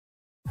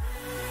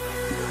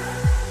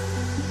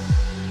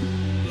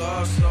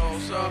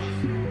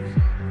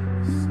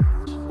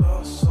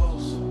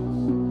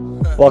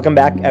Welcome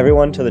back,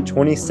 everyone, to the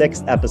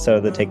 26th episode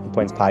of the Take the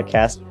Points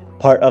podcast,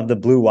 part of the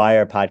Blue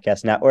Wire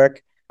podcast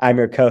network. I'm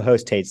your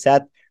co-host, Tate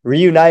Seth,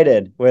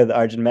 reunited with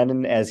Arjun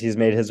Menon as he's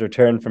made his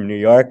return from New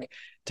York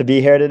to be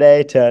here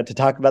today to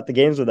talk about the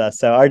games with us.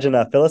 So, Arjun,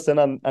 fill us in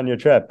on your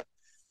trip.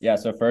 Yeah,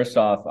 so first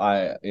off,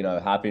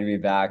 happy to be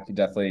back.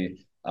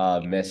 Definitely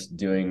missed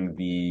doing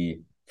the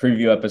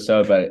preview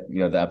episode, but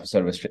the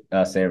episode with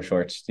Sam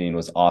Shortstein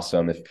was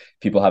awesome. If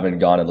people haven't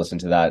gone and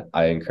listened to that,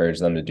 I encourage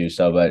them to do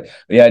so. But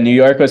yeah, New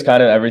York was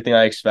kind of everything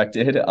I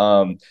expected.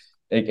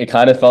 It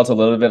kind of felt a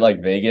little bit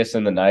like Vegas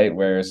in the night,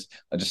 where it's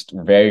just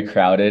very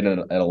crowded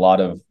and a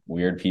lot of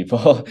weird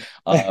people,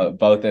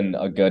 both in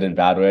a good and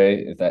bad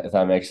way, if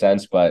that makes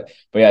sense. But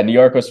yeah, New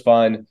York was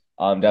fun.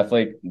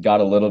 Definitely got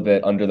a little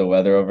bit under the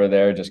weather over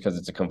there just because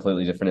it's a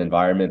completely different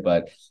environment.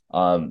 But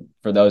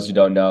for those who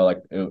don't know,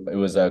 it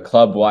was a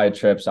club-wide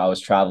trip. So I was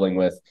traveling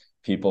with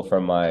people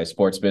from my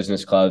sports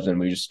business clubs, and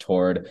we just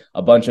toured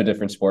a bunch of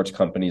different sports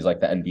companies like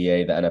the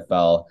NBA, the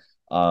NFL,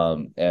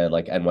 and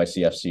like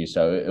NYCFC.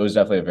 So it was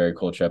definitely a very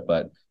cool trip,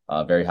 but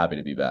very happy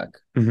to be back.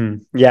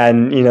 Mm-hmm. Yeah,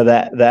 and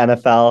the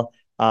NFL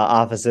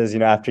offices,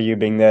 after you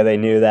being there, they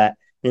knew that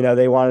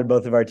they wanted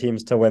both of our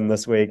teams to win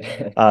this week.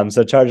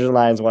 So Chargers and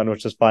Lions won,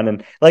 which was fun.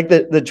 And like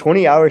the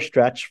 20-hour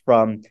stretch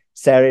from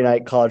Saturday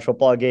night college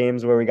football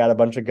games where we got a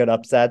bunch of good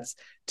upsets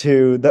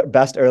to the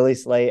best early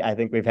slate I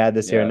think we've had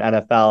this year in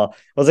NFL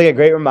was like a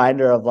great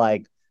reminder of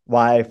like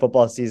why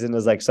football season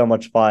is like so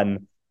much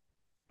fun.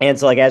 And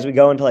so like as we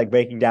go into like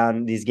breaking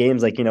down these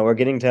games, like, we're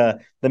getting to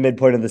the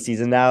midpoint of the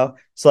season now.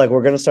 So like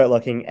we're going to start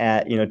looking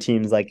at,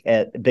 teams like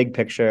at big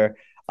picture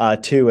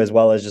too, as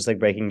well as just like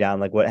breaking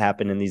down like what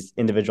happened in these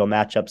individual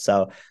matchups.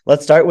 So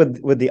let's start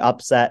with the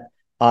upset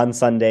on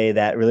Sunday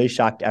that really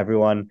shocked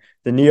everyone.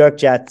 The New York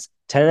Jets,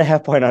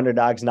 10.5-point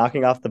underdogs,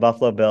 knocking off the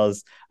Buffalo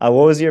Bills. What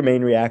was your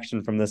main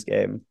reaction from this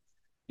game?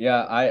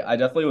 Yeah, I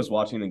definitely was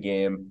watching the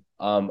game.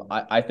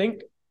 I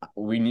think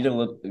we need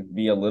to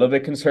be a little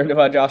bit concerned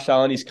about Josh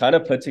Allen. He's kind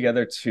of put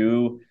together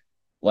two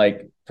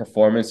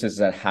performances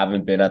that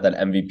haven't been at that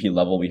MVP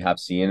level we have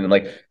seen. And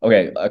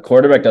okay, a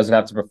quarterback doesn't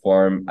have to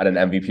perform at an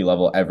MVP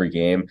level every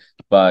game,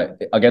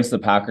 but against the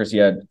Packers, he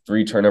had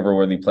 3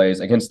 turnover-worthy plays.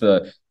 Against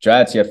the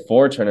Jets, he had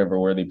 4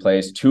 turnover-worthy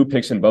plays, 2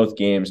 picks in both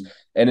games.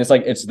 And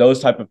it's those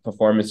type of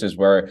performances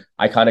where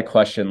I kind of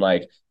question,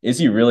 is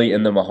he really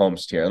in the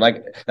Mahomes tier?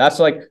 And that's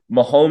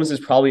Mahomes is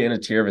probably in a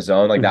tier of his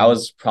own. That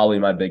was probably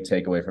my big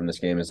takeaway from this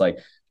game is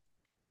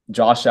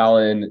Josh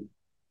Allen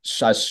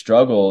has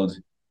struggled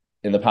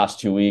in the past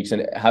 2 weeks,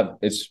 and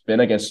it's been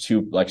against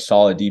 2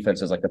 solid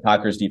defenses. The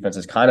Packers defense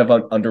is kind of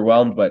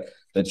underwhelmed, but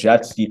the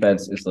Jets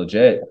defense is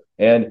legit.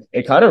 And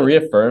it kind of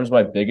reaffirms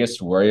my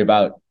biggest worry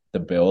about the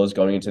Bills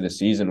going into the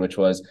season, which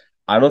was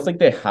I don't think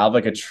they have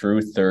a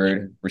true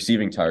third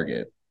receiving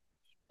target.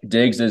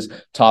 Diggs is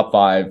top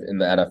 5 in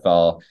the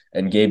NFL,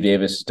 and Gabe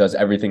Davis does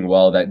everything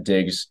well that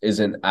Diggs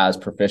isn't as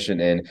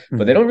proficient in.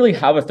 But they don't really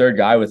have a third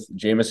guy with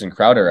Jamison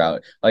Crowder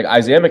out.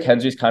 Isaiah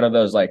McKenzie's kind of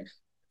those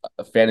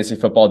fantasy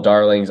football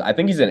darlings. I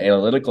think he's an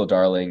analytical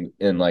darling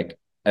in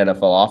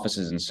NFL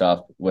offices and stuff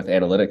with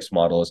analytics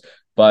models,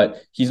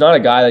 but he's not a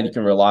guy that you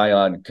can rely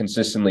on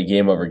consistently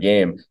game over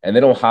game. And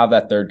they don't have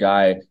that third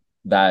guy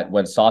that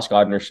when Sauce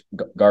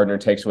Gardner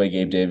takes away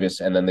Gabe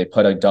Davis and then they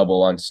put a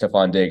double on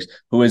Stephon Diggs,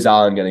 who is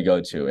Allen going to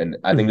go to? And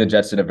I think the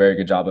Jets did a very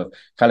good job of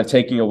kind of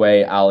taking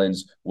away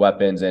Allen's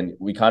weapons. And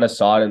we kind of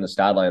saw it in the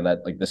stat line that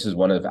this is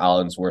one of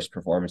Allen's worst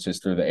performances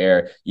through the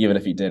air, even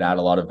if he did add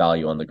a lot of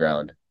value on the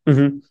ground.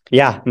 Mm-hmm.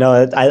 Yeah,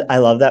 no, I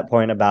love that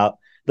point about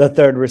the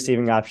third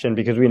receiving option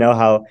because we know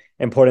how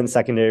important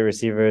secondary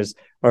receivers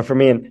are for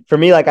me. And for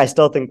me, I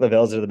still think the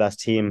Bills are the best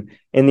team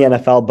in the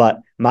NFL,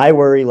 but my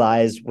worry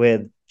lies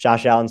with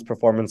Josh Allen's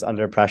performance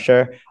under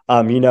pressure.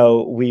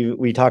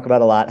 We talk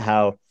about a lot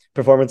how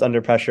performance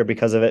under pressure,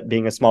 because of it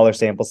being a smaller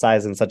sample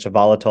size and such a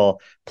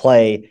volatile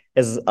play,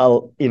 is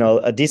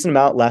a decent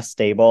amount less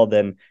stable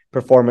than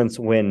performance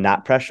when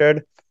not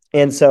pressured.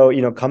 And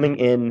so, coming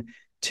in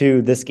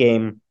to this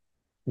game,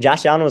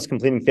 Josh Allen was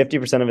completing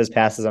 50% of his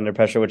passes under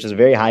pressure, which is a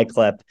very high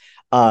clip.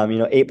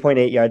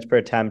 8.8 yards per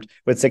attempt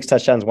with 6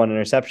 touchdowns, 1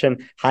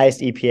 interception,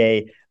 highest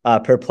EPA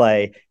per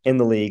play in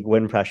the league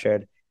when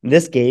pressured. In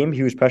this game,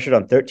 he was pressured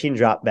on 13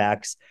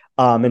 dropbacks.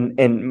 And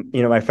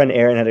my friend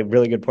Aaron had a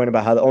really good point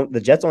about how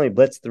the Jets only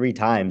blitzed 3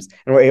 times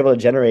and were able to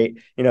generate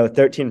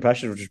 13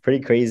 pressures, which was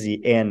pretty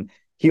crazy. And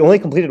he only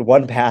completed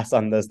 1 pass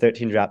on those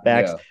 13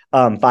 dropbacks,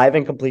 5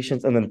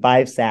 incompletions, and then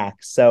 5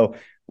 sacks. So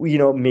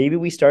maybe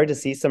we started to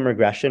see some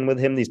regression with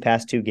him these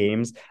past 2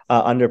 games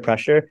under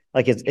pressure.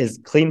 His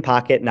clean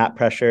pocket, not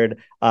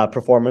pressured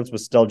performance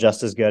was still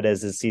just as good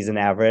as his season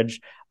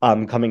average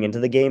coming into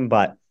the game.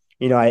 But,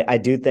 I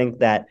do think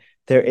that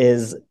there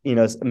is,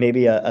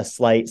 maybe a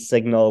slight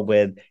signal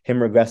with him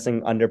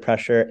regressing under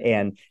pressure.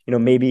 And,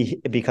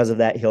 maybe because of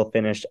that, he'll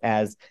finish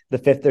as the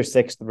 5th or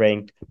 6th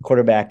ranked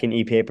quarterback in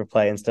EPA per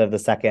play instead of the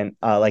 2nd,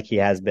 like he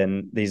has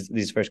been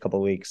these first couple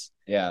of weeks.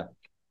 Yeah.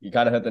 You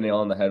kind of hit the nail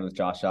on the head with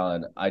Josh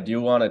Allen. I do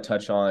want to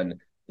touch on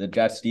the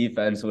Jets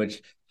defense,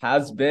 which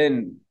has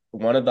been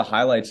one of the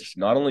highlights,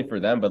 not only for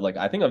them, but like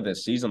I think of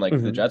this season.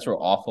 Like the Jets were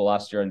awful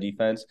last year on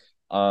defense.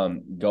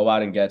 Go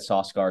out and get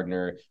Sauce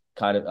Gardner,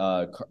 kind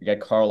of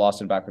get Carl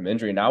Lawson back from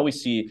injury. Now we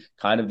see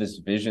kind of this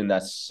vision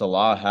that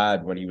Salah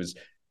had when he was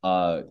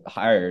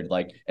hired,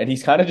 like, and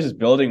he's kind of just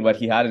building what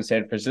he had in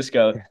San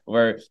Francisco,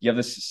 where you have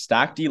this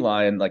stacked D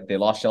line. Like they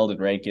lost Sheldon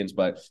Rankins,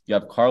 but you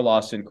have Carl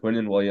Lawson,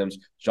 Quinnen Williams,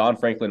 John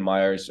Franklin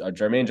Myers,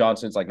 Jermaine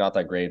Johnson's like not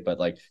that great, but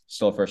like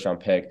still a first round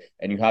pick,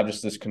 and you have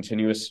just this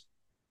continuous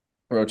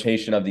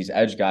rotation of these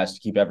edge guys to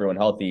keep everyone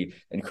healthy.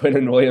 And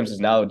Quinnen Williams is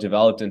now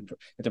developed into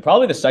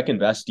probably the second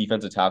best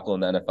defensive tackle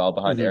in the NFL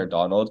behind Aaron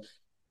Donald.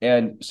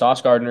 And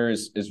Sauce Gardner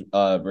is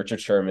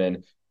Richard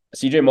Sherman.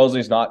 CJ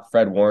Mosley is not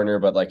Fred Warner,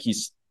 but like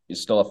he's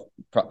still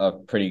a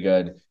pretty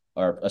good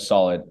or a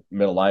solid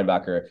middle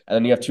linebacker. And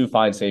then you have two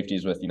fine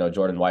safeties with,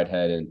 Jordan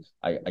Whitehead and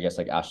I guess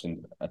like I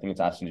think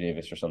it's Ashton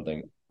Davis or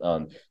something.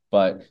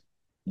 But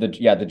the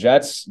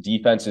Jets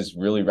defense is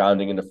really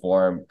rounding into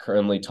form,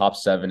 currently top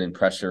 7 in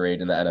pressure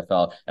rate in the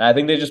NFL. And I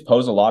think they just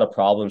pose a lot of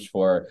problems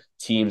for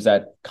teams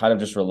that kind of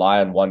just rely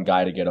on one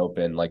guy to get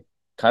open, like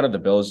kind of the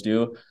Bills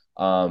do.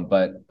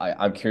 But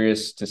I'm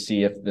curious to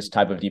see if this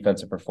type of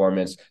defensive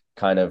performance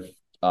kind of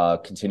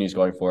continues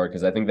going forward,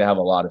 because I think they have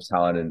a lot of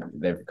talent and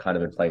they've kind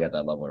of been playing at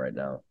that level right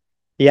now.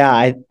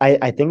 Yeah,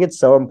 I think it's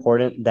so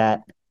important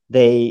that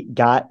they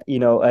got,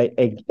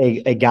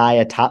 a guy,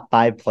 a top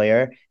 5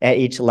 player at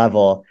each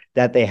level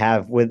that they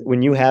have.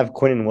 When you have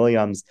Quinnen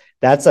Williams,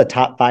 that's a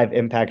top 5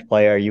 impact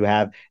player you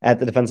have at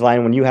the defensive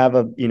line. When you have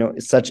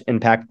such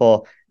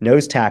impactful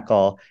nose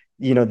tackle,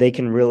 they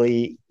can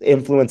really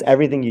influence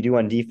everything you do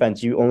on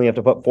defense. You only have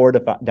to put 4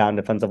 down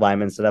defensive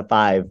linemen instead of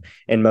 5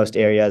 in most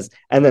areas.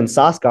 And then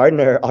Sauce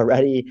Gardner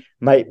already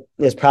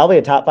is probably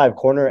a top 5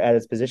 corner at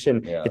his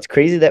position. Yeah. It's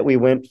crazy that we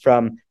went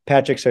from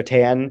Patrick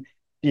Surtain,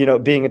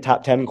 being a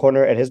top 10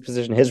 corner at his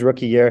position, his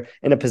rookie year,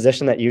 in a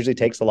position that usually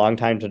takes a long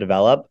time to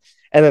develop.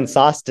 And then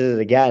Sauce did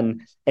it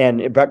again.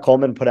 And Brett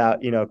Coleman put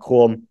out, a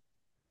cool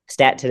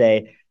stat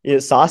today.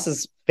 Sauce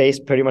has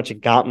faced pretty much a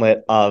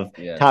gauntlet of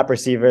top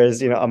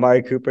receivers,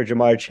 Amari Cooper,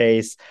 Jamar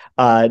Chase,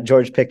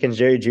 George Pickens,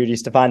 Jerry Jeudy,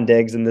 Stephon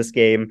Diggs in this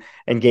game,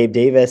 and Gabe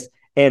Davis.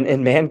 And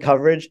in man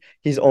coverage,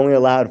 he's only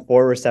allowed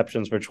 4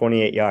 receptions for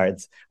 28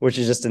 yards, which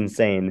is just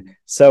insane.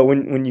 So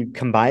when you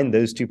combine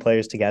those 2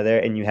 players together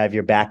and you have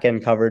your back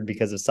end covered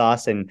because of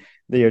Sauce and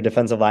your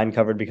defensive line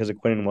covered because of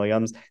Quinnen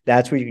Williams,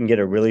 that's where you can get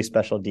a really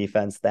special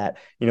defense that,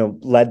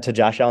 led to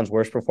Josh Allen's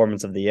worst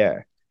performance of the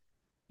year.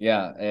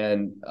 Yeah,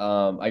 and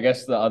I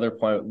guess the other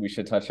point we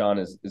should touch on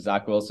is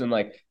Zach Wilson.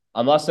 Like,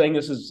 I'm not saying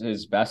this is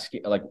his best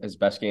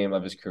game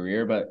of his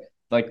career, but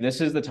like this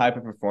is the type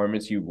of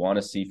performance you want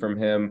to see from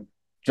him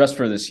just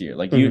for this year.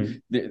 Like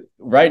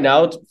right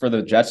now, for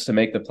the Jets to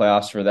make the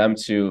playoffs, for them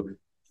to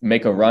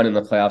make a run in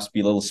the playoffs, be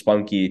a little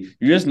spunky,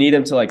 you just need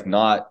him to like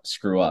not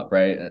screw up,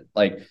 right?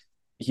 Like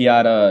he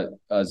had a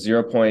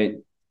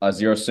 0.06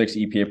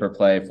 EPA per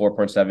play,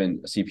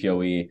 4.7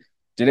 CPOE.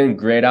 Didn't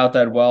grade out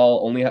that well,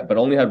 only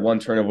had 1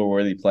 turnover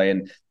worthy play,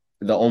 and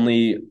the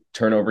only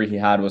turnover he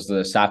had was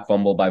the sack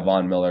fumble by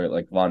Von Miller.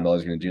 Like Von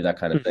Miller's going to do that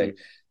kind of thing.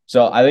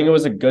 So I think it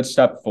was a good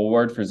step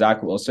forward for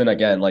Zach Wilson.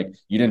 Again, like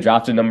you didn't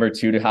draft a number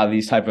 2 to have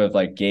these type of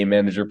like game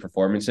manager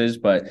performances,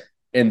 but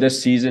in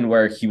this season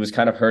where he was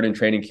kind of hurt in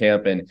training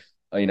camp and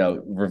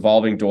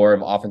revolving door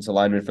of offensive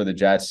lineman for the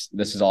Jets,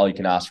 this is all you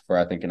can ask for,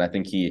 I think, and I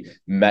think he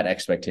met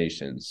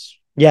expectations.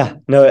 Yeah,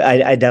 no,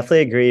 I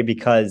definitely agree,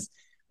 because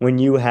when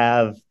you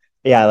have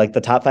like the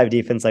top 5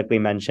 defense, like we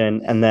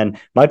mentioned. And then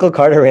Michael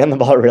Carter ran the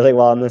ball really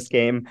well in this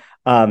game.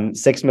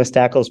 6 missed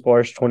tackles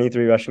forced,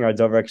 23 rushing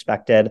yards over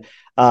expected.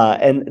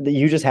 And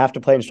you just have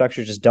to play in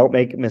structure. Just don't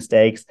make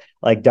mistakes.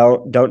 Like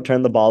don't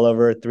turn the ball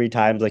over 3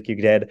 times like you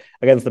did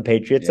against the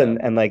Patriots,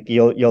 and like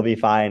you'll be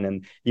fine.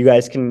 And you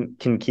guys can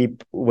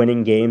keep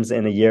winning games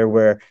in a year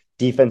where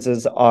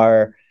defenses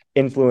are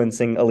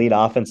influencing elite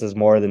offenses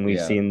more than we've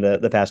seen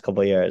the past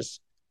couple of years.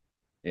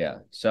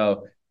 Yeah.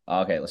 So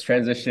okay, let's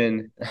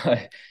transition.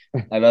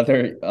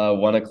 Another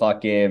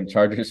 1:00 game,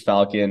 Chargers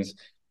Falcons.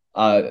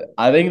 I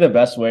think the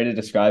best way to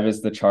describe it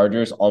is the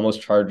Chargers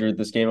almost chargered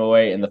this game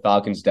away, and the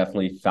Falcons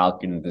definitely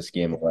falconed this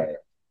game away.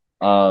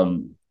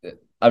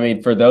 I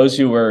mean, for those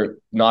who were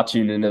not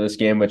tuned into this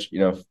game, which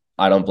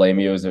I don't blame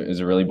you, it was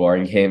a really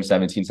boring game,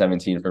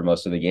 17-17 for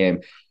most of the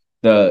game.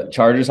 The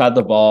Chargers had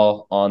the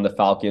ball on the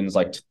Falcons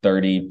like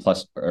 30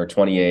 plus or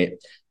 28.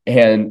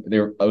 And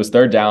it was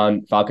 3rd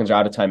down. Falcons are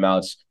out of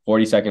timeouts,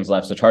 40 seconds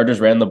left. So Chargers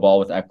ran the ball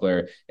with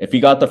Eckler. If he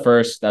got the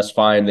first, that's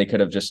fine. They could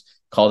have just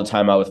called a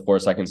timeout with 4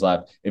 seconds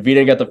left. If he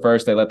didn't get the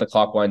first, they let the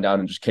clock wind down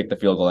and just kicked the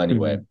field goal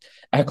anyway.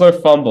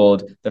 Eckler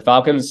fumbled. The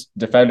Falcons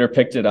defender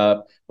picked it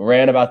up,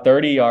 ran about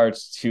 30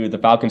 yards to the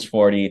Falcons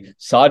 40,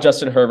 saw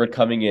Justin Herbert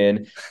coming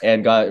in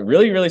and got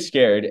really, really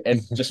scared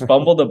and just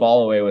fumbled the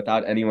ball away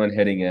without anyone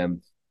hitting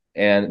him.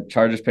 And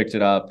Chargers picked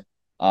it up.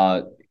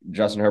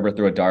 Justin Herbert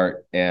threw a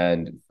dart,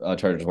 and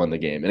Chargers won the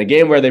game. In a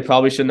game where they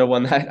probably shouldn't have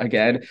won that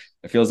again.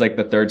 It feels like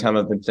the 3rd time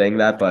I've been saying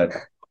that, but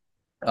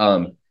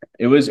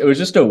it was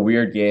just a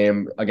weird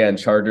game. Again,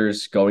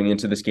 Chargers going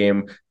into this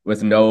game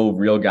with no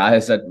real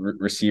guys at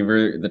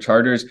receiver. The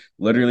Chargers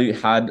literally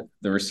had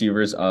the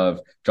receivers of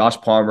Josh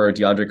Palmer,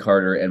 DeAndre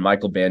Carter, and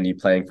Michael Bandy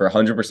playing for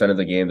 100% of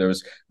the game. There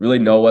was really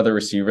no other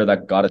receiver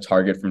that got a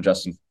target from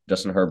Justin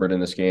Herbert in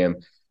this game.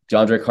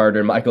 DeAndre Carter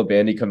and Michael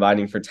Bandy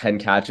combining for 10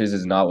 catches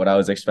is not what I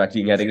was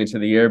expecting heading into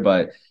the year,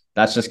 but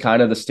that's just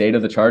kind of the state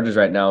of the Chargers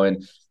right now.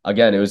 And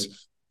again,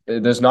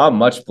 there's not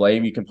much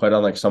blame you can put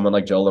on like someone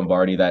like Joe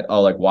Lombardi that,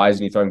 oh, like, why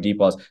isn't he throwing deep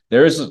balls?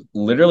 There is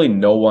literally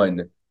no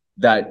one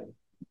that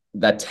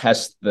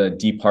tests the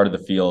deep part of the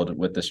field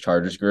with this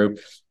Chargers group.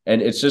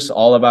 And it's just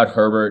all about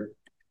Herbert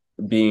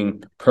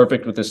being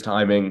perfect with his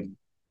timing.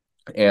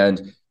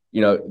 And,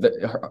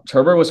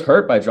 Herbert was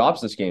hurt by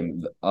drops this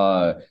game.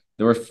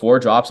 There were 4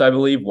 drops, I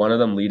believe, one of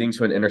them leading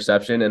to an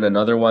interception and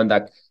another one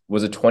that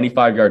was a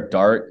 25-yard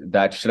dart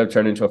that should have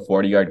turned into a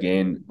 40-yard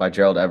gain by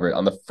Gerald Everett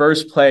on the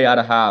first play out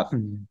of half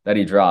that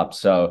he dropped.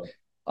 So,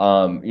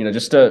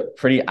 just a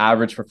pretty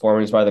average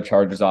performance by the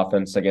Chargers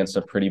offense against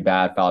a pretty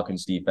bad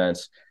Falcons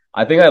defense.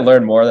 I think I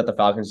learned more that the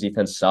Falcons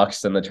defense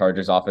sucks than the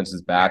Chargers offense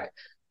is back.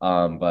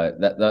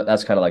 But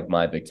that's kind of like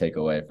my big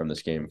takeaway from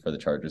this game for the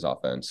Chargers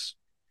offense.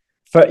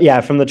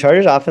 From the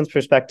Chargers offense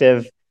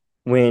perspective,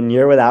 when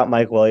you're without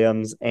Mike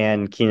Williams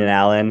and Keenan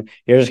Allen,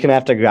 you're just going to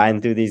have to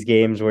grind through these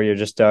games where you're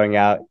just throwing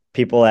out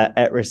people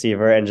at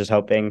receiver and just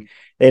hoping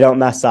they don't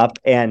mess up.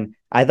 And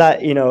I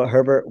thought,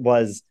 Herbert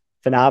was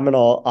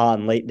phenomenal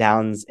on late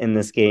downs in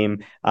this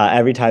game.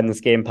 Every time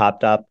this game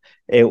popped up,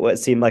 it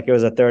seemed like it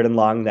was a 3rd and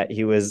long that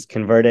he was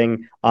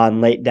converting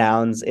on late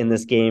downs in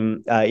this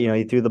game.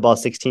 He threw the ball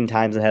 16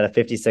 times and had a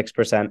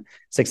 56%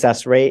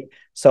 success rate.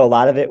 So a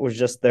lot of it was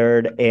just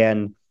 3rd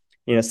and,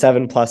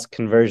 7+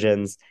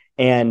 conversions.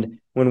 And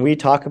when we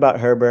talk about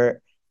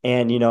Herbert,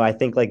 and, I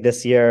think like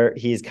this year,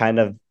 he's kind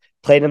of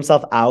played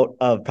himself out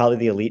of probably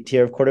the elite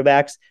tier of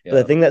quarterbacks. Yeah. But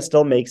the thing that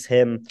still makes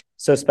him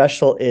so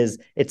special is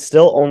it's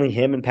still only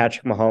him and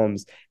Patrick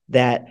Mahomes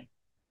that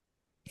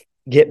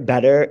get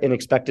better in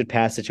expected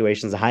pass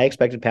situations, high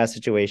expected pass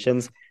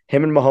situations.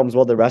 Him and Mahomes,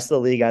 well, the rest of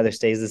the league either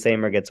stays the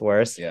same or gets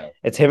worse. Yeah.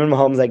 It's him and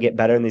Mahomes that get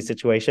better in these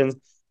situations.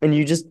 And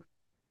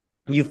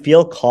you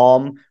feel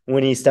calm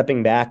when he's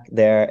stepping back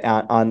there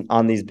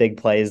on these big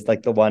plays,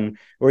 like the one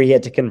where he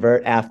had to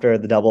convert after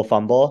the double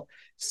fumble.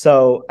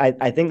 So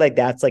I think like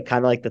that's like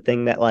kind of like the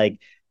thing that like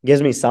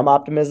gives me some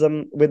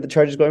optimism with the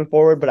Chargers going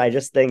forward. But I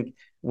just think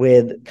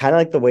with kind of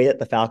like the way that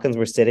the Falcons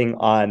were sitting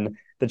on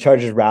the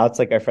Chargers routes,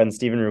 like our friend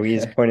Steven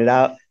Ruiz pointed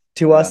out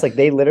to us, like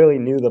they literally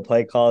knew the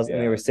play calls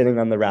and they were sitting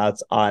on the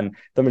routes on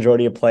the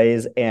majority of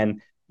plays. And,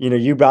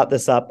 you brought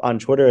this up on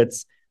Twitter.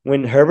 It's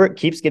when Herbert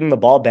keeps getting the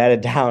ball batted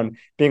down,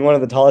 being one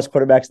of the tallest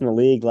quarterbacks in the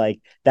league, like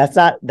that's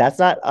not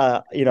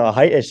a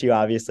height issue.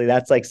 Obviously,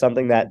 that's like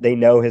something that they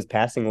know his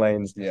passing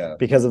lanes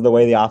because of the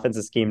way the offense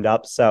is schemed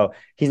up. So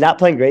he's not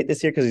playing great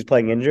this year because he's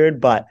playing injured,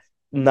 but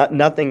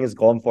nothing is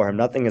going for him.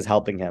 Nothing is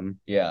helping him.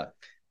 Yeah.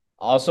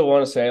 I also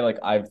want to say, like,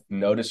 I've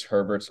noticed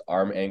Herbert's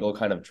arm angle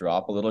kind of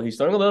drop a little. He's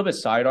throwing a little bit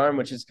sidearm,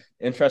 which is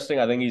interesting.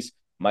 I think he's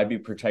might be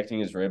protecting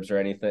his ribs or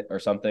anything or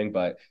something,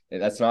 but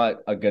that's not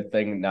a good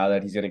thing now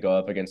that he's going to go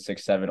up against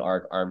 6'7"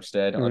 Arik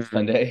Armstead on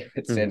Sunday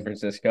at San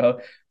Francisco.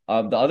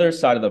 The other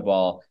side of the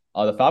ball,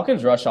 the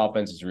Falcons' rush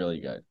offense is really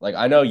good. Like,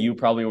 I know you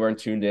probably weren't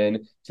tuned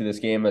in to this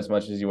game as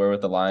much as you were with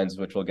the Lions,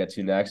 which we'll get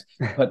to next,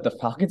 but the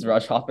Falcons'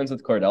 rush offense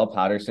with Cordell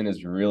Patterson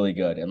is really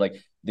good. And, like,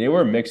 they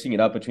were mixing it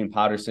up between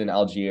Patterson,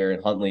 Algier,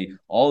 and Huntley,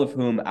 all of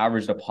whom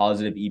averaged a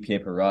positive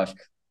EPA per rush.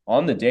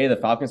 On the day, the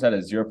Falcons had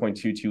a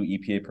 0.22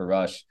 EPA per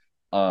rush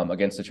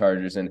against the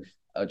Chargers, and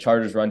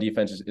Chargers run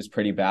defense is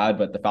pretty bad,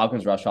 but the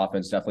Falcons rush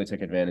offense definitely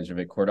took advantage of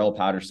it. Cordell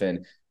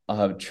Patterson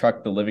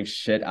trucked the living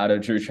shit out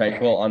of Drew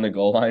Tranquill on the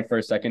goal line for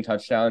a second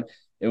touchdown.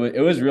 It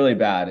was really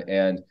bad,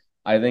 and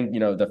I think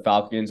the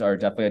Falcons are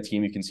definitely a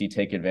team you can see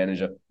take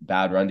advantage of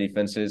bad run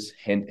defenses.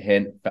 Hint,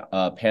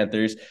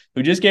 Panthers,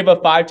 who just gave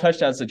up 5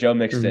 touchdowns to Joe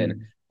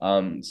Mixon.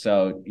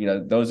 So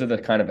those are the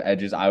kind of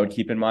edges I would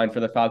keep in mind for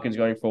the Falcons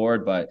going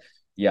forward, but.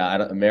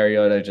 Yeah,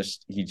 Mariota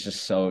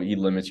he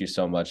limits you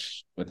so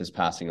much with his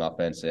passing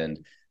offense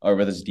or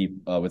with his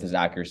with his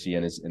accuracy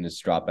and his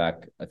drop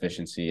back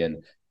efficiency.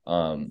 And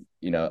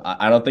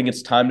I don't think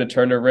it's time to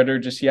turn to Ridder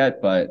just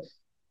yet, but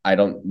I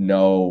don't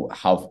know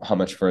how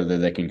much further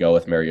they can go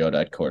with Mariota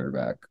at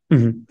quarterback.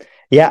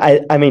 Yeah,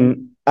 I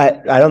mean I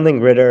don't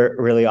think Ridder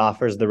really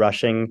offers the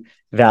rushing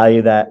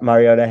value that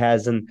Mariota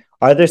has, and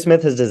Arthur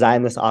Smith has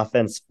designed this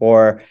offense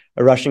for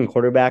a rushing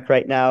quarterback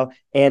right now.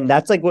 And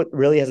that's like what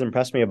really has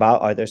impressed me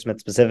about Arthur Smith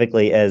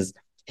specifically is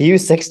he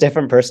used 6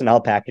 different personnel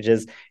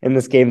packages in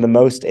this game, the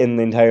most in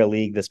the entire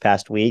league this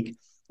past week.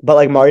 But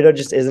like Mariota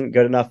just isn't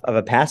good enough of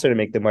a passer to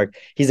make them work.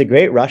 He's a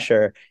great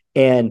rusher.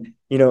 And,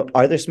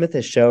 Arthur Smith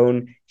has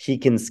shown he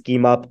can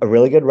scheme up a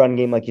really good run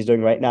game like he's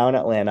doing right now in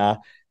Atlanta.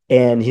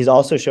 And he's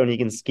also shown he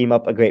can scheme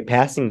up a great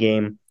passing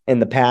game in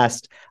the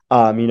past.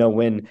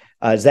 When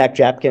Zach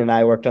Drapkin and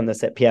I worked on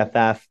this at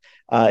PFF,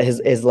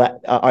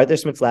 Arthur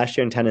Smith's last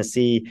year in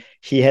Tennessee,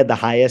 he had the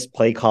highest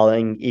play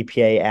calling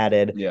EPA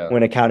added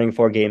when accounting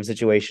for game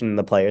situation and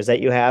the players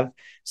that you have.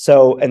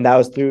 So, and that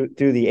was through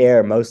the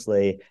air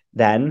mostly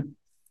then.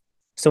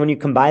 So when you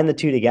combine the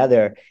two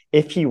together,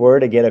 if he were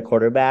to get a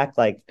quarterback,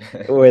 like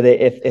where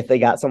if they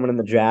got someone in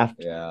the draft,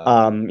 it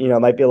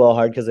might be a little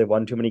hard because they've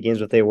won too many games,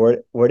 but they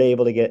were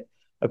able to get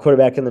a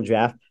quarterback in the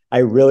draft. I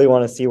really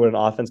want to see what an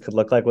offense could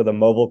look like with a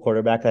mobile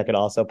quarterback that could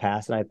also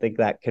pass. And I think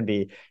that could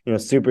be,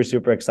 super,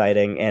 super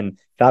exciting. And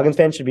Falcons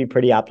fans should be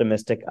pretty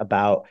optimistic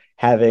about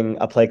having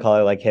a play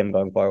caller like him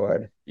going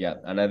forward. Yeah.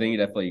 And I think he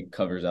definitely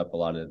covers up a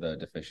lot of the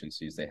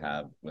deficiencies they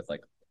have with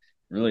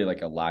really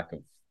a lack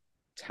of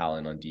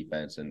talent on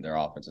defense, and their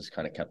offense has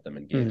kind of kept them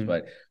in games.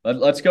 But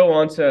let's go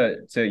on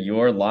to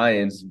your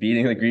Lions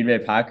beating the Green Bay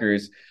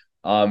Packers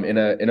in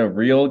a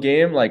real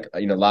game.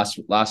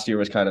 Last year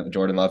was kind of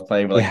Jordan Love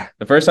playing, but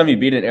the first time you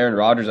beat an Aaron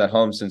Rodgers at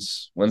home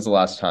since when's the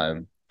last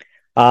time?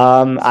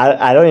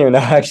 I don't even know,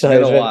 actually.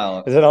 It's been a while.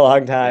 It's been a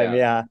long time.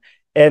 Yeah.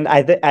 And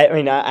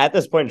at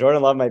this point,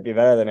 Jordan Love might be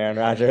better than Aaron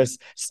Rodgers.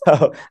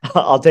 So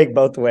I'll take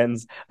both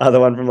wins, the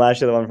one from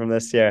last year, the one from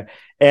this year.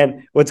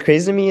 And what's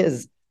crazy to me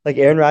is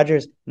Aaron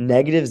Rodgers,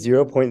 negative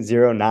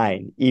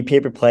 0.09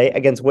 EPA per play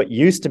against what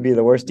used to be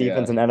the worst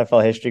defense in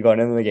NFL history going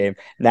into the game.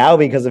 Now,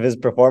 because of his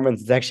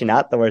performance, it's actually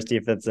not the worst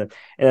defense in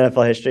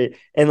NFL history.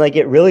 And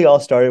it really all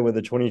started with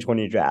the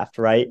 2020 draft,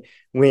 right?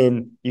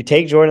 When you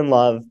take Jordan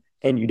Love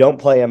and you don't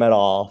play him at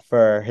all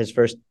for his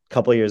first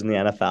couple of years in the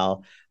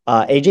NFL.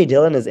 AJ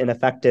Dillon is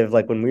ineffective.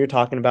 When we were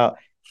talking about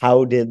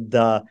how did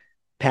the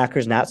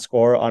Packers not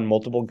score on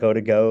multiple goal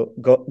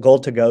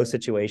to go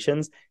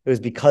situations, it was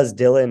because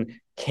Dillon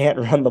can't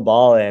run the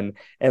ball in,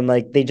 and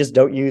they just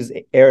don't use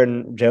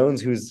Aaron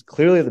Jones, who's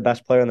clearly the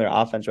best player in their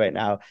offense right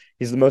now.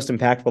 He's the most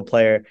impactful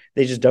player.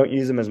 They just don't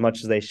use him as much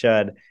as they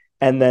should.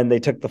 And then they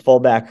took the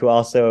fullback, who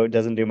also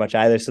doesn't do much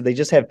either. So they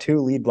just have two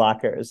lead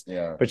blockers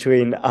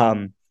between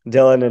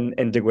Dillon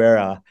and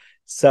DeGuara.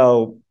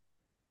 So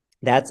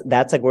that's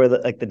where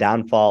the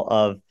downfall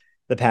of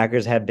the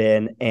Packers have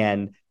been.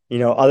 And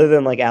other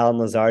than Allen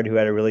Lazard, who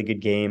had a really good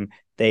game,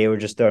 they were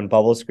just throwing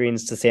bubble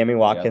screens to Sammy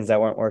Watkins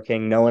that weren't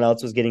working. No one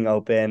else was getting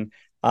open.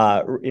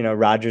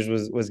 Rodgers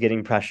was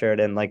getting pressured,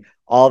 and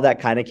all of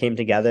that kind of came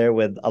together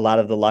with a lot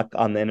of the luck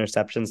on the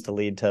interceptions to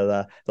lead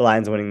to the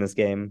Lions winning this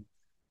game.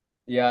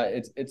 Yeah,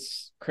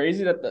 it's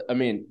crazy that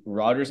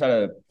Rodgers had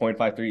a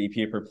 0.53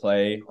 EPA per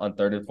play on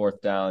 3rd and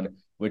 4th down,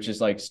 which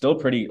is still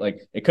pretty,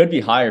 it could be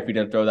higher if he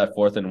didn't throw that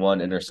 4th and 1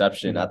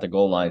 interception at the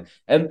goal line.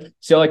 And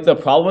so the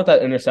problem with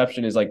that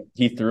interception is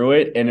he threw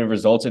it and it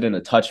resulted in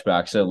a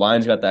touchback. So the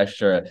Lions got the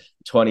extra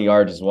 20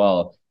 yards as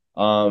well.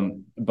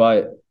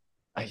 But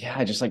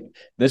just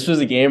this was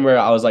a game where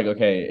I was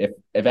okay,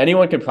 if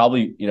anyone could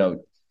probably,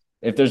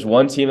 if there's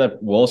one team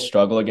that will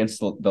struggle against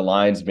the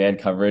Lions man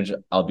coverage,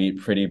 albeit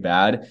pretty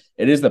bad,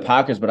 it is the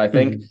Packers. But I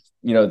think,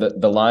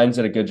 the Lions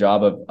did a good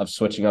job of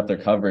switching up their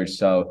coverage.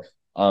 So,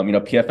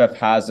 PFF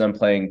has them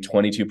playing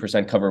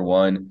 22% cover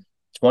 1,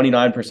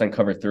 29%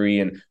 cover 3,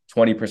 and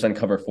 20%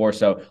 cover 4.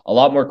 So a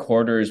lot more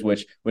quarters,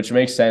 which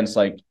makes sense.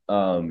 That's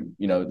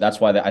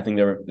why I think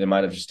they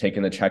might have just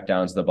taken the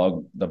checkdowns,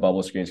 the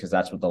bubble screens, because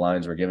that's what the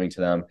Lions were giving to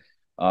them.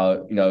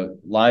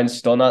 Lions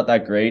still not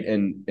that great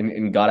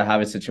and got to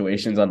have its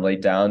situations on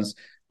late downs.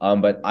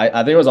 But I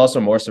think it was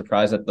also more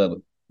surprised that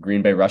the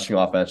Green Bay rushing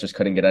offense just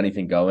couldn't get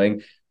anything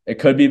going. It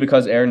could be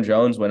because Aaron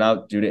Jones went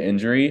out due to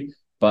injury.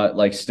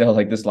 But still,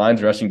 this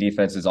Lions rushing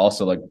defense is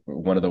also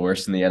one of the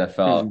worst in the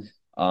NFL.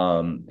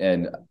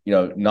 And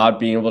not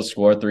being able to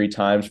score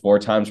 4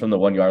 times from the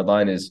 1 yard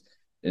line is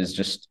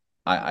just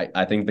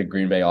I think the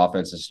Green Bay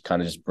offense is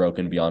kind of just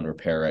broken beyond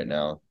repair right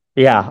now.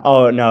 Yeah.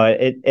 Oh no,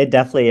 it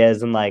definitely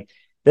is. And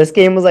this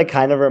game was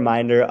kind of a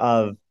reminder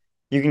of,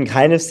 you can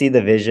kind of see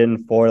the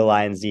vision for the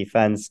Lions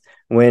defense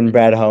when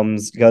Brad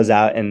Holmes goes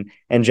out and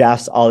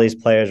drafts all these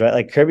players,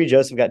 right? Kirby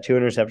Joseph got 2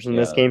 interceptions in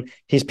this game.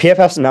 He's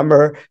PFF's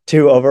number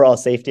 2 overall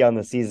safety on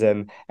the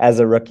season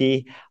as a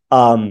rookie,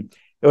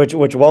 which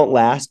won't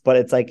last, but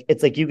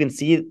it's you can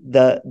see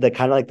the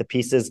kind of the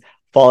pieces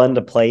fall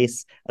into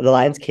place. The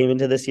Lions came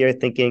into this year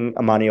thinking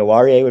Amani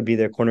Oruwariye would be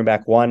their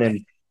cornerback 1,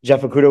 and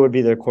Jeff Okudah would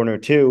be their corner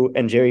 2,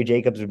 and Jerry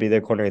Jacobs would be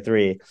their corner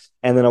 3.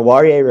 And then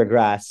Oruwariye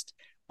regressed.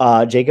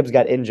 Jacobs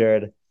got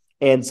injured,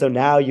 and so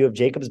now you have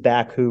Jacobs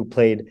back, who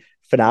played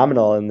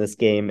phenomenal in this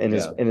game in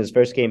his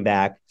first game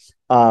back.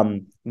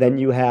 Then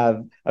you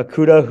have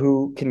Okudah,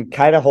 who can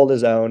kind of hold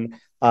his own.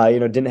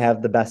 Didn't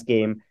have the best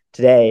game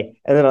today,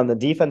 and then on the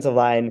defensive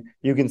line,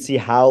 you can see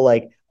how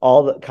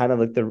all the kind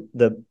of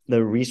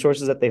the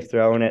resources that they've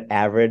thrown at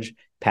average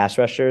pass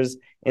rushers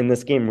in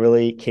this game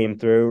really came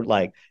through.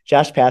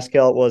 Josh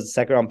Pascal was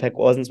a 2nd round pick,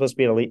 wasn't supposed to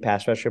be an elite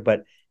pass rusher,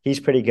 but he's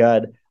pretty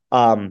good.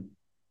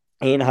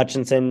 Ian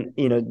Hutchinson,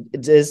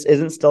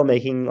 isn't still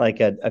making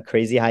a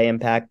crazy high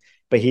impact,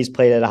 but he's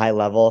played at a high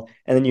level.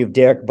 And then you have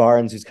Derek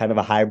Barnes, who's kind of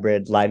a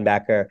hybrid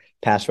linebacker,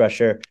 pass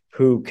rusher,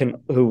 who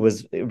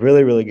was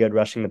really, really good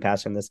rushing the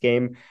passer in this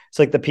game.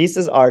 So like the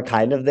pieces are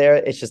kind of there.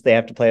 It's just they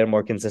have to play at a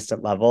more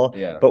consistent level.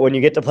 Yeah. But when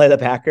you get to play the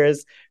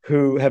Packers,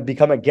 who have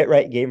become a get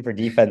right game for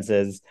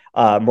defenses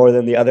more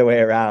than the other way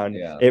around,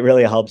 it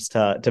really helps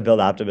to build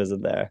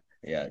optimism there.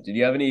 Yeah. Did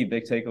you have any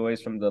big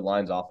takeaways from the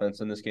Lions offense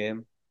in this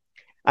game?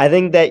 I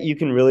think that you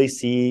can really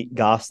see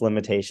Goff's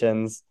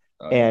limitations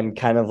and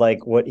kind of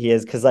like what he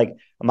is. Cause like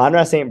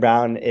Amon-Ra St.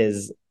 Brown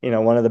is,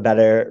 one of the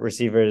better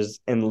receivers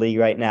in the league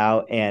right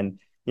now. And,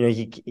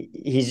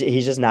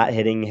 he's just not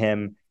hitting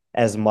him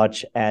as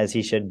much as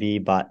he should be.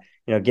 But,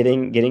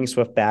 getting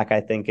Swift back,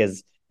 I think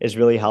is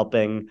really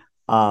helping.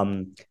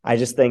 I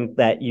just think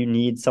that you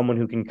need someone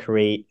who can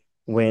create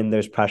when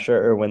there's pressure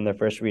or when the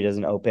first read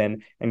isn't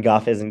open, and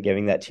Goff isn't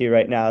giving that to you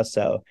right now.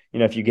 So,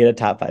 if you get a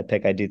top 5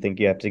 pick, I do think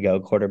you have to go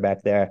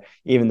quarterback there,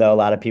 even though a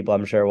lot of people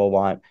I'm sure will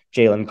want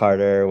Jalen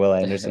Carter or Will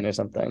Anderson or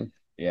something.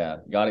 Yeah,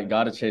 got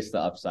to chase the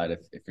upside if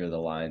you're the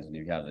Lions and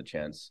you have the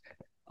chance.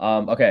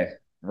 Okay,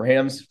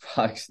 Rams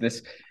Bucks.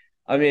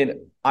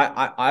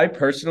 I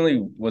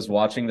personally was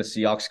watching the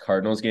Seahawks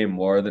Cardinals game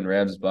more than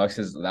Rams Bucks,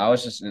 because that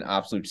was just an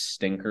absolute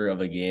stinker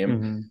of a game.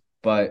 Mm-hmm.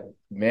 But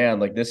man,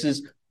 like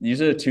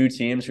these are the two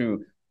teams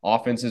who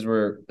offenses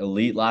were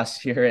elite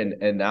last year,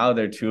 and now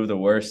they're two of the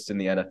worst in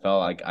the NFL.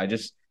 Like I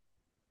just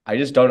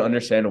don't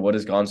understand what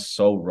has gone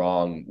so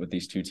wrong with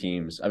these two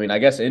teams. I mean, I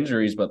guess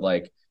injuries, but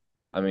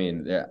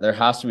there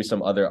has to be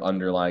some other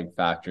underlying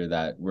factor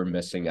that we're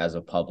missing as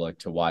a public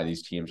to why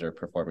these teams are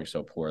performing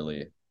so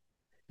poorly.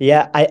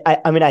 Yeah,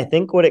 I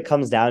think what it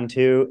comes down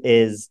to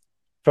is,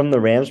 from the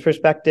Rams'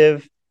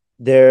 perspective,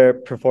 they're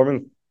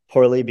performing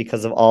poorly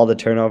because of all the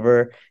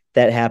turnover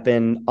that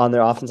happened on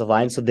their offensive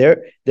line. So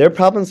their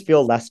problems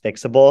feel less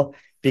fixable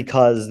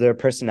because they're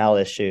personnel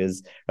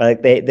issues.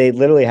 Right? Like they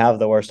literally have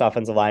the worst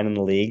offensive line in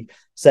the league.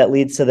 So that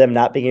leads to them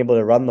not being able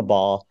to run the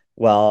ball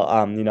well,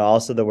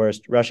 also the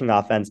worst rushing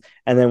offense.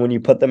 And then when you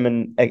put them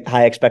in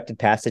high expected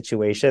pass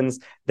situations,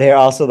 they're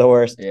also the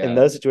worst in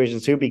those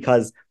situations too,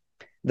 because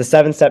the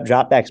 7-step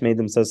dropbacks made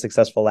them so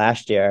successful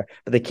last year,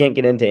 but they can't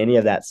get into any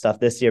of that stuff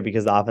this year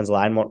because the offensive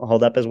line won't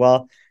hold up as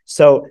well.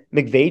 So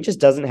McVay just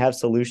doesn't have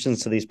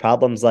solutions to these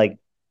problems. Like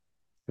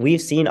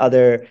we've seen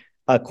other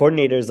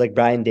coordinators like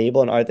Brian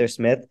Daboll and Arthur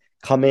Smith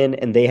come in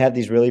and they have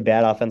these really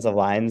bad offensive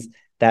lines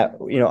that,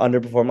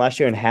 underperformed last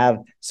year and have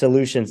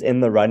solutions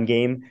in the run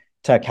game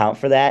to account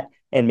for that.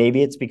 And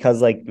maybe it's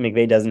because like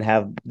McVay doesn't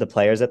have the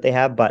players that they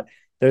have, but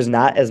there's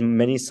not as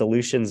many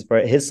solutions for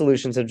it. His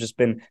solutions have just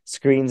been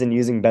screens and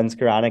using Ben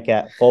Skoranek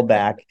at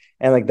fullback.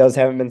 And like those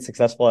haven't been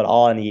successful at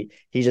all. And he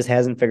just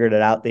hasn't figured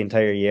it out the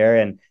entire year.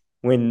 And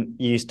when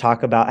you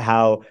talk about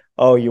how,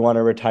 you want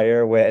to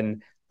retire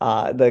when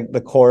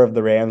the core of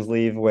the Rams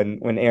leave,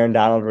 when Aaron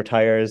Donald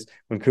retires,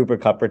 when Cooper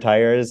Kupp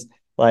retires,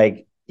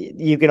 like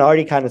you can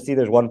already kind of see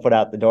there's one foot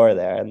out the door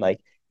there. And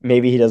like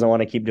maybe he doesn't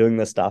want to keep doing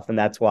this stuff. And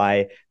that's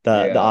why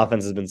the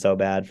offense has been so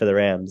bad for the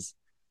Rams.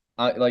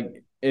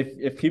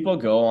 If people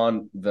go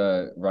on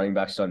the running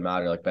backs don't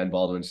matter, like Ben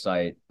Baldwin's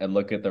site, and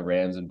look at the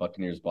Rams and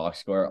Buccaneers box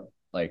score,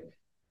 like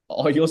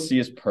all you'll see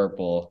is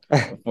purple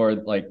for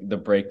like the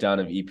breakdown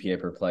of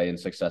EPA per play and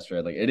success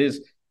rate. Like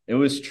it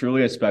was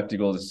truly a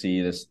spectacle to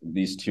see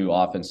these two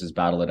offenses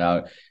battle it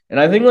out. And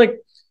I think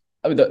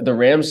the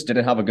Rams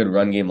didn't have a good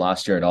run game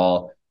last year at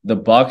all. The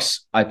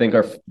Bucks, I think,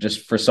 are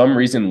just for some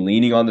reason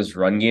leaning on this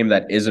run game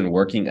that isn't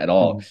working at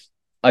all. Mm-hmm.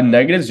 A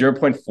negative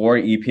 0.4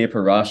 EPA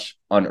per rush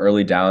on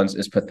early downs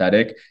is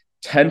pathetic.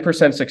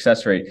 10%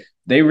 success rate.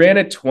 They ran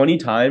it 20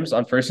 times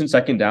on first and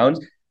second downs.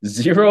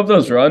 0 of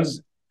those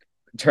runs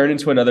turn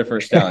into another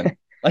first down.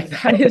 Like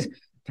that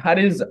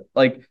is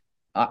like,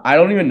 I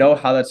don't even know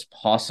how that's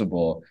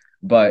possible.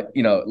 But,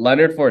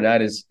 Leonard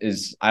Fournette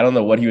is I don't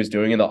know what he was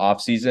doing in the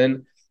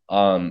offseason.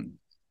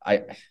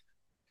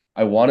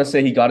 I want to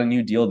say he got a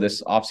new deal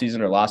this offseason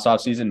or last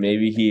offseason.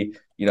 Maybe he,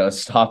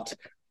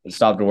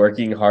 stopped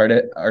working hard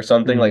or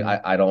something. Mm-hmm.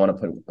 Like I don't want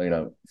to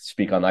put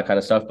speak on that kind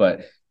of stuff,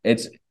 but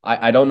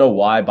I don't know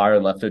why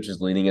Byron Leftwich is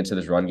leaning into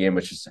this run game,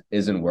 which just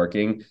isn't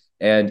working.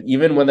 And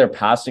even when they're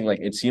passing, like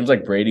it seems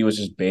like Brady was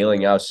just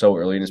bailing out so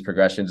early in his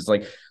progressions. It's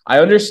like I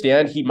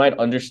understand he might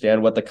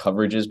understand what the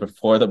coverage is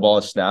before the ball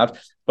is snapped,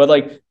 but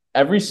like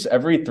every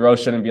throw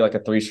shouldn't be like a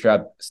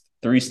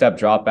three-step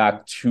drop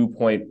back,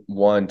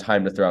 2.1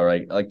 time to throw,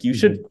 right? Like he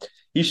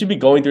should be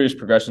going through his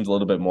progressions a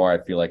little bit more,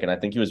 I feel like. And I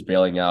think he was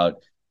bailing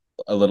out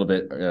a little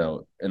bit,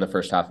 in the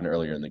first half and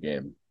earlier in the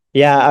game.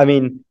 Yeah, I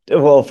mean,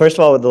 well, first of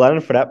all, with the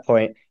Leonard Fournette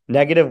point,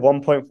 negative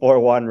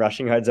 1.41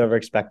 rushing yards over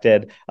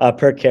expected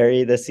per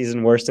carry this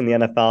season, worst in the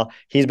NFL.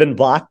 He's been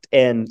blocked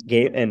and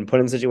put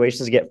in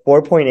situations to get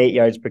 4.8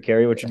 yards per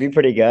carry, which would be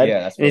pretty good. Yeah,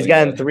 that's and he's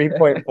gotten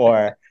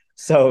 3.4.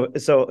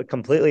 So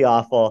completely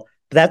awful.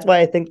 But that's why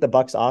I think the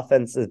Bucs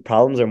offense's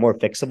problems are more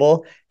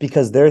fixable,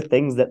 because they're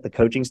things that the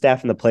coaching staff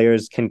and the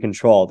players can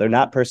control. They're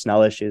not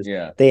personnel issues.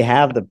 Yeah. They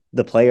have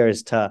the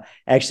players to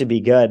actually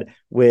be good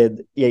with.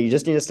 Yeah, you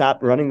just need to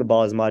stop running the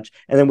ball as much.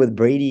 And then with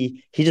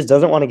Brady, he just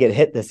doesn't want to get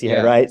hit this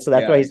year, right? So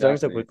that's why he's throwing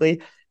so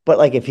quickly. But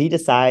like if he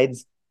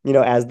decides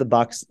as the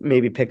Bucks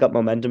maybe pick up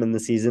momentum in the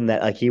season,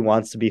 that like he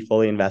wants to be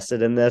fully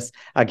invested in this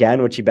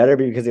again, which he better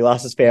be because he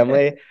lost his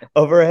family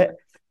over it.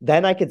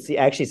 Then I could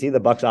actually see the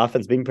Bucks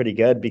offense being pretty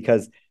good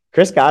because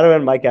Chris Godwin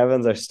and Mike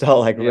Evans are still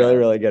like really,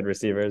 really good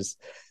receivers.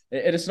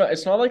 It's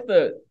not like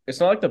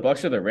the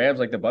Bucks or the Rams.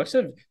 Like the Bucks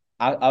have,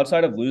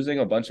 outside of losing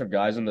a bunch of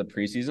guys in the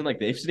preseason, like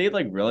they've stayed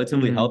like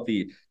relatively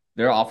healthy.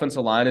 Their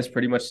offensive line has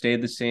pretty much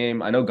stayed the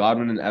same. I know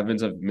Godwin and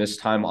Evans have missed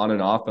time on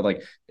and off, but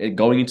like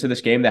going into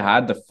this game, they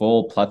had the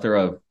full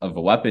plethora of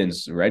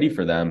weapons ready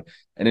for them.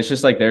 And it's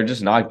just like they're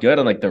just not good.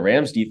 And like the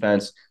Rams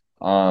defense,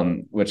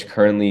 which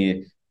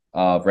currently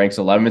ranks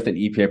 11th in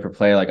EPA per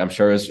play. Like I'm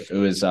sure it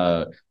was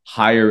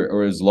higher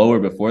or it was lower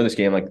before this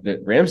game. Like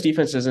the Rams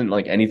defense isn't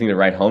like anything to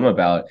write home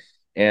about.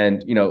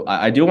 And,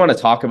 I do want to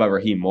talk about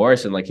Raheem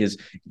Morris and like his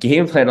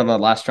game plan on the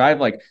last drive.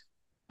 Like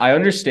I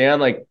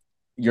understand like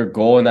your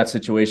goal in that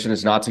situation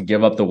is not to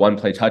give up the one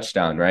play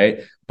touchdown, right?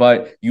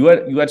 But you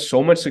had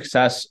so much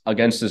success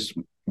against this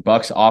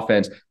Bucks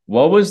offense.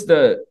 What was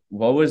the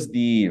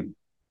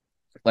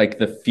like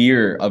the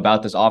fear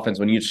about this offense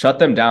when you shut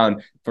them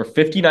down for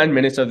 59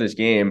 minutes of this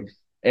game?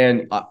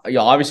 And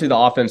obviously the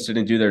offense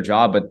didn't do their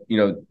job, but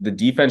the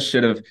defense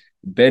should have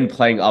been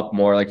playing up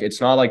more. Like it's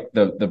not like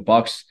the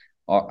Bucks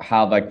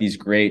have like these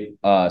great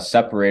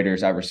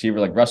separators at receiver.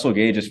 Like Russell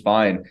Gage is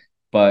fine,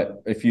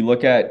 but if you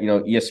look at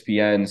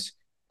ESPN's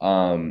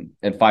and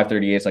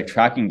 538's like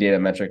tracking data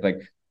metric,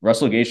 like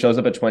Russell Gage shows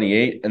up at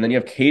 28, and then you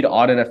have Cade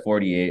Otton at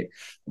 48,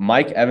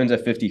 Mike Evans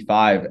at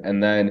 55,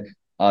 and then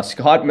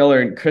Scott Miller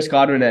and Chris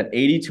Godwin at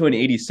 82 and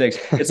 86.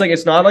 It's like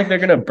it's not like they're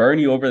gonna burn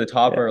you over the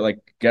top or like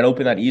get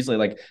open that easily.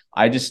 Like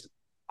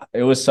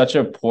it was such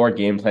a poor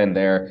game plan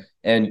there.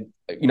 And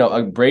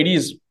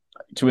Brady's,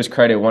 to his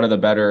credit, one of the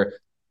better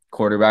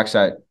quarterbacks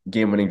at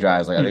game-winning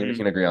drives. Like I think we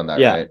can agree on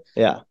that, right?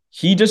 Yeah.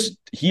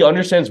 He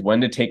understands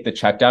when to take the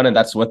check down, and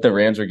that's what the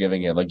Rams are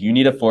giving him. Like you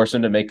need to force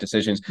him to make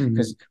decisions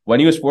because when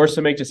he was forced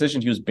to make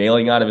decisions, he was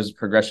bailing out of his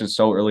progression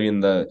so early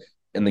in the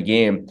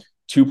game.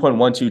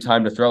 2.12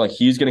 time to throw. Like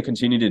he's going to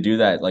continue to do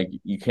that. Like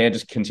you can't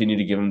just continue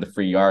to give him the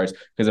free yards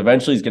because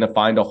eventually he's going to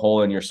find a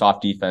hole in your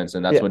soft defense,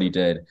 and that's what he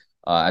did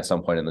at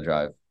some point in the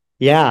drive.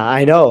 Yeah,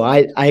 I know.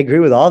 I agree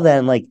with all that.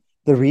 And like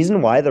the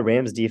reason why the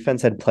Rams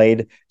defense had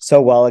played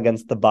so well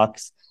against the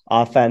Bucks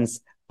offense,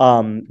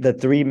 the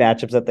three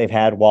matchups that they've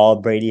had while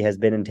Brady has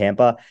been in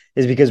Tampa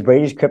is because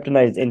Brady's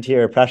kryptonite is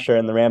interior pressure,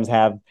 and the Rams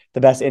have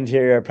the best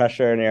interior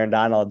pressure in Aaron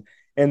Donald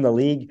in the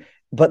league.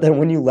 But then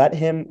when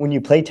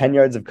you play 10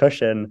 yards of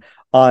cushion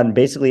on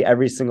basically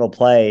every single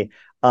play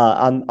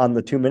on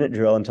the 2-minute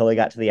drill until they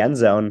got to the end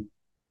zone,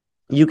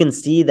 you can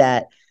see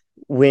that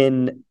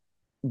when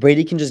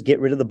Brady can just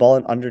get rid of the ball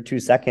in under 2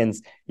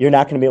 seconds, you're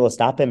not going to be able to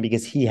stop him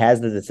because he has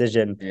the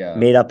decision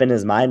made up in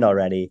his mind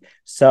already.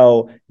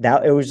 So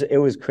that it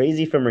was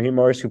crazy from Raheem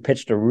Morris, who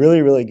pitched a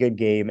really, really good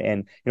game.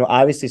 And,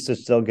 obviously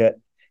still good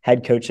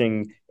head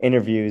coaching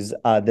interviews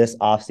this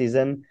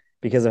offseason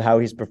because of how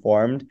he's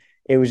performed.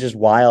 It was just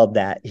wild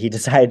that he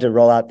decided to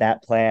roll out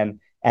that plan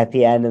at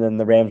the end. And then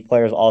the Rams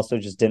players also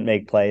just didn't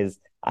make plays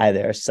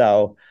either.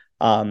 So,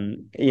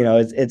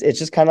 it's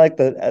just kind of like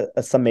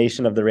a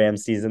summation of the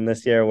Rams season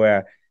this year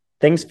where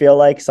things feel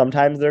like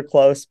sometimes they're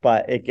close,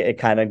 but it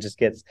kind of just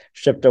gets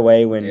stripped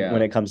away when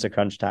it comes to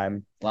crunch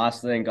time.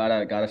 Last thing,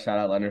 gotta shout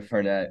out Leonard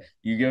Fournette.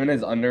 You given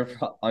his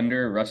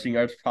under rushing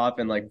yards prop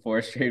in like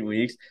 4 straight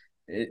weeks.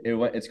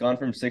 It's gone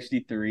from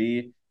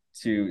 63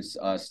 to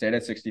stayed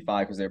at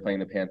 65 because they're playing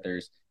the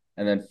Panthers.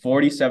 And then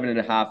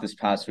 47.5 this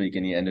past week,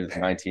 and he ended with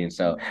 19.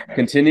 So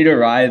continue to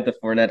ride the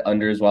Fournette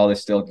unders while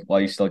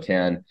you still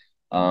can.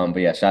 But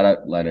yeah, shout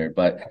out Leonard.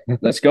 But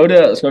let's go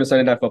to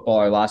Sunday Night Football,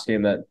 our last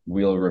game that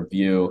we'll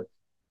review.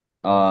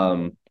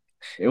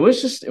 It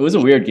was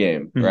a weird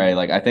game, right?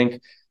 Like I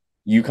think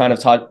you kind of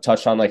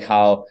touched on like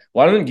how.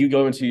 Why don't you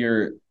go into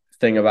your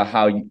thing about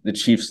how the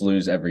Chiefs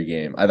lose every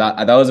game? I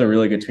thought was a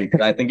really good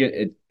tweet. I think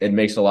it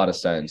makes a lot of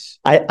sense.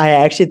 I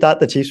actually thought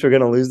the Chiefs were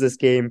going to lose this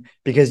game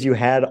because you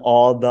had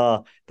all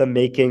the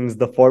makings,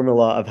 the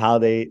formula of how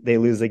they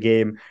lose a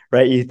game,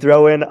 right? You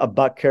throw in a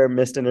Butker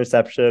missed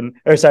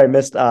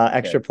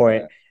extra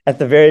point at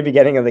the very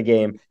beginning of the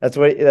game. That's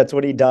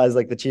what he does.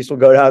 Like the Chiefs will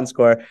go down and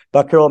score.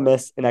 Butker will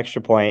miss an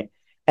extra point,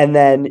 and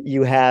then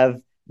you have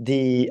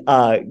the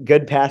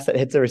good pass that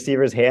hits a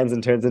receiver's hands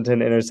and turns into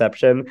an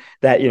interception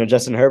that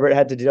Justin Herbert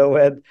had to deal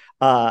with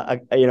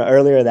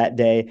earlier that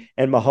day.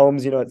 And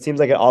Mahomes, it seems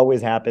like it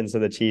always happens to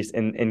the Chiefs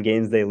in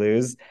games they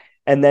lose.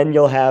 And then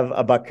you'll have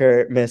a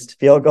Butker missed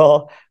field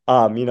goal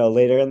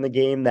later in the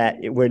game that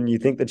when you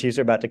think the Chiefs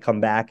are about to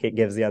come back, it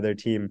gives the other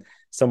team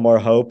some more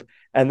hope.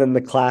 And then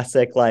the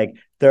classic like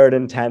 3rd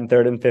and 10,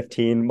 3rd and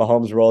 15,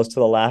 Mahomes rolls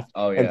to the left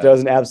and throws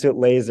an absolute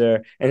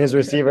laser, and his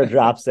receiver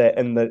drops it,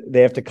 and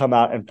they have to come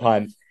out and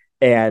punt.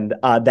 And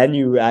then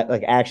you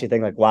actually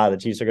think like, wow, the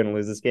Chiefs are going to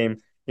lose this game.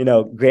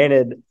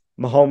 Granted,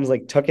 Mahomes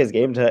like took his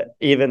game to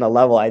even a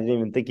level I didn't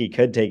even think he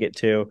could take it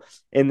to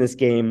in this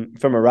game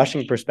from a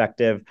rushing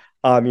perspective.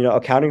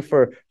 Accounting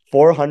for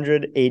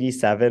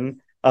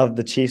 487 of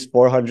the Chiefs'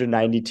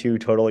 492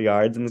 total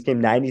yards in this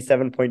game.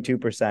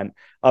 97.2%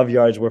 of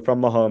yards were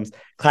from Mahomes.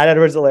 Clyde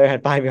Edwards-Helaire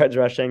had 5 yards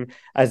rushing.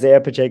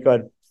 Isaiah Pacheco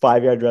had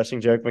 5 yards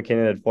rushing. Jerick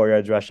McKinnon had 4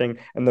 yards rushing,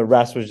 and the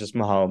rest was just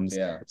Mahomes.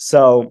 Yeah.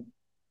 So,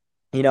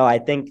 I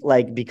think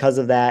like because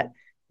of that,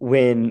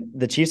 when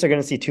the Chiefs are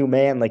going to see two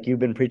man, like you've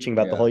been preaching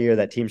about the whole year,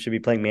 that teams should be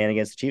playing man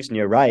against the Chiefs, and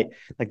you're right.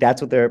 Like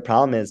that's what their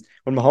problem is.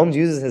 When Mahomes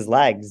uses his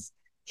legs,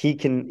 he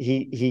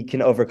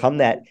can overcome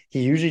that.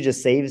 He usually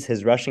just saves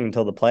his rushing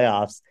until the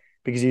playoffs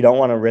because you don't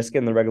want to risk it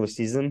in the regular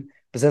season.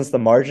 But since the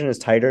margin is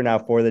tighter now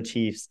for the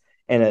Chiefs,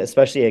 and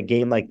especially a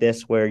game like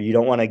this where you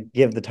don't want to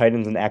give the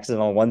Titans an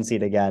accidental 1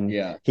 seed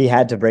again, he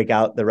had to break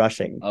out the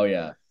rushing. Oh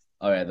yeah.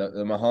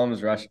 The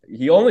Mahomes rush.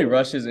 He only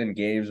rushes in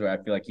games where I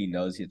feel like he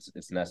knows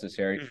it's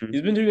necessary. Mm-hmm.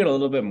 He's been doing it a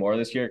little bit more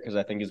this year because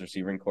I think his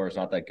receiving core is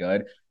not that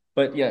good.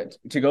 But yeah,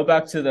 to go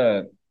back to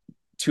the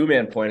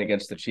 2-man point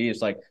against the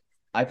Chiefs, like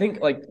I think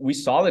like we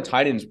saw the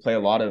Titans play a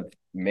lot of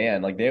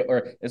man. Like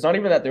it's not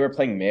even that they were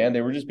playing man;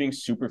 they were just being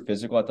super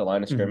physical at the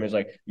line of scrimmage. Mm-hmm.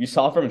 Like you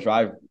saw from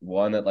drive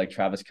 1 that like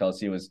Travis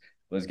Kelce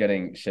was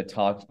getting shit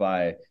talked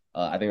by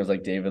I think it was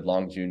like David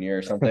Long Jr.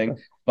 or something,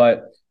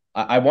 but.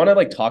 I want to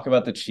like talk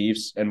about the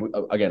Chiefs, and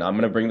again, I'm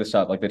going to bring this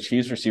up. Like the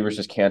Chiefs receivers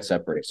just can't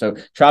separate. So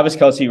Travis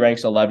Kelce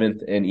ranks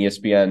 11th in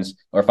ESPN's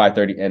or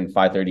 530 and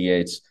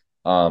 538's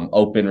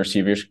open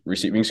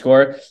receiving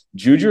score.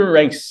 Juju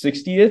ranks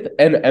 60th,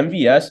 and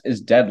MVS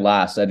is dead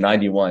last at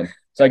 91.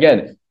 So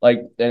again,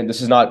 like, and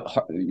this is not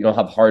you don't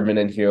have Hardman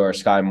in here or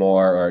Sky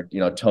Moore or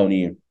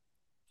Tony,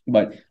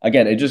 but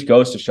again, it just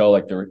goes to show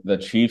like the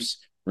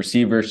Chiefs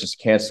receivers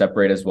just can't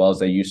separate as well as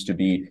they used to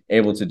be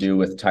able to do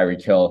with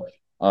Tyreek Hill.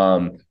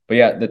 But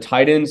yeah, the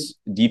Titans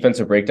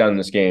defensive breakdown in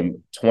this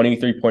game,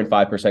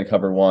 23.5%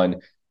 cover 1,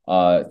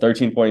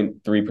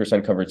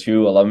 13.3% cover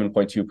 2,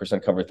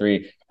 11.2% cover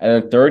 3,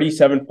 and then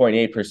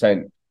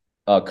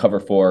 37.8% cover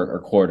 4 or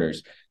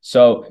quarters.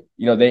 So,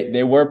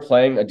 they were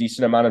playing a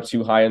decent amount of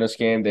too high in this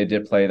game. They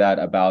did play that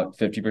about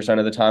 50%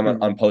 of the time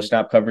on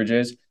post-snap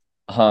coverages.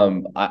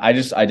 I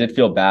did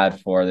feel bad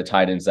for the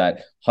Titans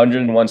that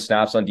 101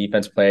 snaps on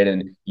defense played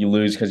and you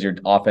lose because your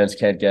offense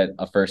can't get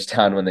a first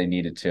down when they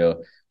needed to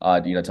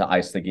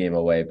ice the game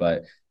away.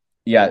 But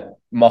yeah,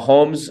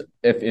 Mahomes,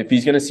 if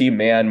he's going to see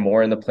man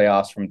more in the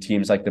playoffs from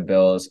teams like the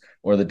Bills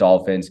or the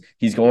Dolphins,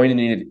 he's going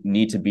to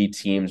need to beat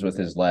teams with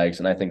his legs.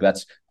 And I think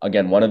that's,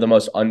 again, one of the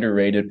most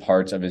underrated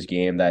parts of his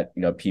game that,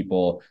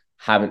 people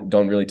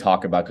don't really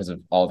talk about because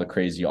of all the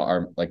crazy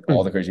all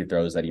the crazy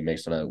throws that he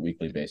makes on a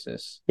weekly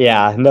basis.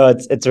 Yeah, no,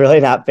 it's really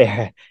not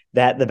fair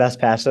that the best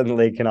passer in the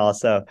league can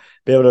also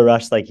be able to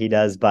rush like he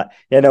does. But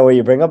when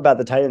you bring up about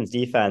the Titans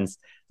defense,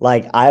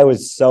 like I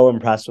was so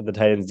impressed with the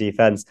Titans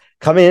defense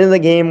coming into the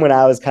game. When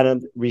I was kind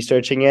of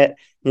researching it,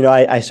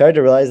 I started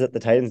to realize that the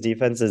Titans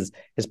defense is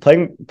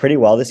playing pretty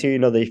well this year.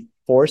 They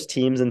force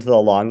teams into the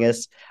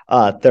longest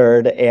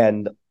third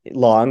and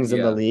longs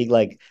in the league.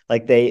 Like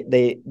they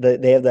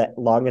have the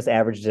longest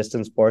average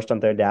distance forced on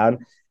third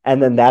down,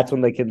 and then that's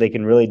when they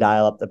can really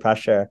dial up the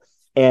pressure.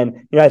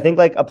 And I think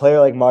like a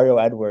player like Mario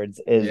Edwards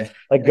is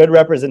like good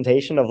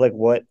representation of like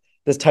what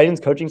this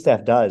Titans coaching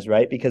staff does,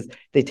 right? Because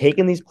they take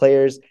in these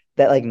players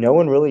that like no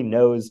one really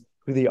knows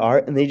who they are,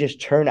 and they just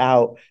churn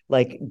out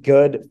like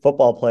good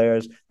football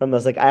players from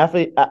those. Like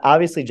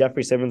obviously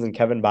Jeffrey Simmons and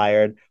Kevin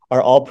Byard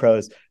are all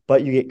pros,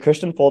 but you get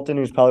Christian Fulton,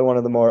 who's probably one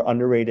of the more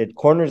underrated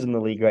corners in the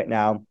league right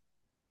now.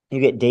 You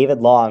get David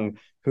Long,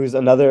 who's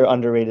another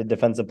underrated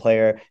defensive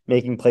player,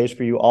 making plays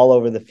for you all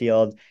over the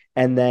field.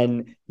 And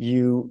then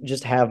you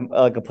just have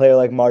like a player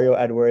like Mario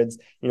Edwards,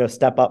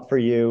 step up for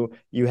you.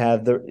 You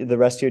have the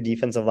rest of your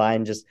defensive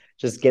line just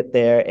get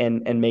there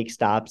and make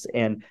stops.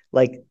 And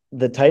like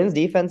the Titans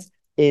defense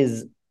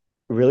is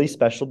really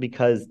special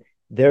because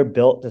they're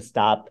built to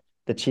stop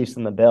the Chiefs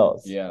and the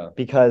Bills. Yeah.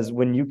 Because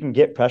when you can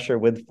get pressure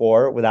with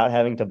 4 without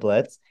having to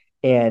blitz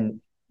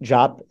and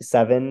drop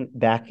 7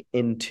 back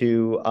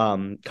into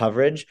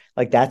coverage,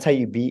 like that's how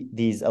you beat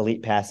these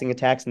elite passing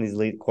attacks and these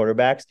elite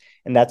quarterbacks.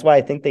 And that's why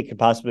I think they could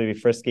possibly be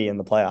frisky in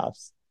the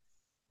playoffs.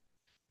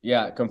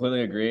 Yeah,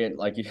 completely agree. And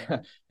like,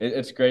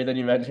 it's great that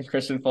you mentioned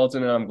Christian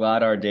Fulton, and I'm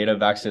glad our data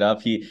backs it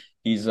up.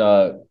 He's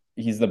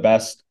the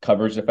best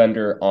coverage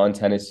defender on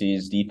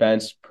Tennessee's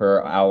defense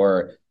per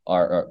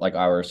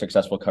our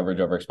successful coverage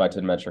over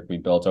expected metric we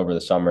built over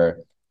the summer.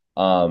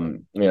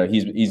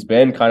 He's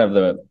been kind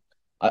of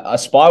a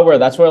spot where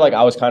that's where like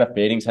I was kind of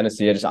fading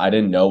Tennessee. I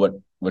didn't know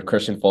what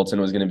Christian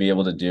Fulton was going to be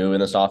able to do in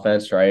this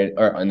offense, right?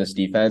 Or in this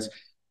defense.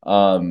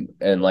 And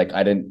like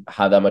I didn't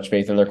have that much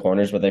faith in their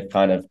corners, but they've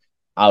kind of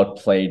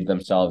outplayed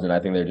themselves, and I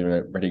think they're doing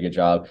a pretty good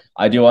job.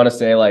 I do want to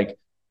say, like,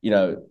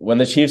 when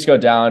the Chiefs go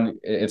down,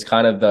 it's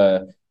kind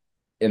of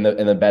in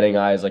the betting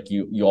eyes, like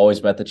you always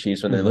bet the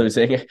Chiefs when they're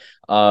losing.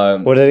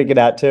 What did it get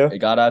out to? It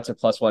got out to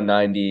plus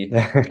 190.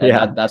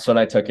 Yeah, that's when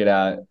I took it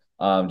at.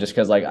 Just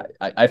because like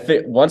I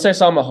think once I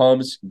saw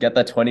Mahomes get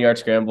that 20-yard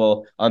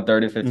scramble on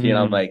 3rd and 15,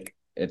 I'm like,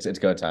 it's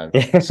go time.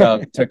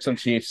 So took some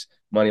Chiefs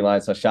money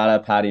line. So shout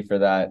out Patty for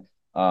that.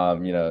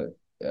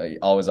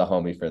 Always a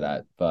homie for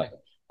that. But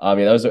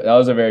that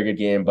was a very good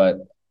game. But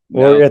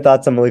what were your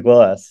thoughts on Malik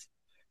Willis?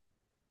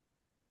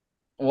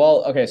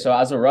 Well, okay, so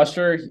as a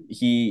rusher,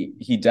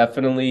 he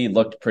definitely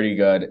looked pretty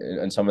good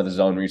in some of the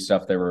zone read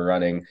stuff they were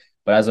running.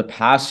 But as a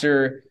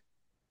passer,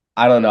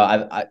 I don't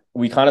know.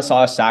 We kind of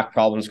saw sack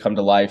problems come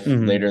to life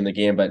Mm-hmm. later in the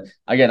game, but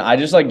again, I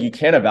just like you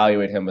can't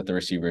evaluate him with the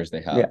receivers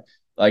they have. Yeah.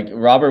 Like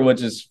Robert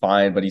Woods is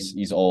fine, but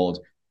he's old.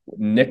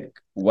 Nick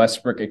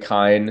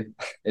Westbrook-Ikine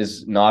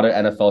is not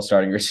an NFL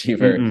starting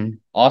receiver. Mm-mm.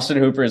 Austin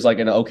Hooper is like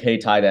an okay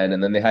tight end,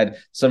 and then they had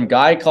some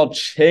guy called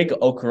Chig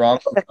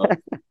Okoronkwo.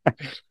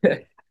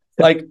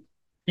 Like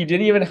he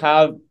didn't even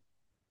have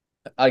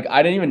like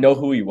I didn't even know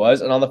who he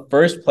was, and on the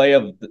first play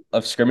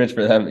of scrimmage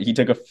for them, he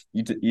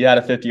had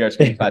a 50-yard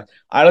screen pass.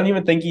 I don't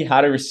even think he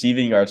had a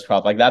receiving yards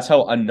prop. Like that's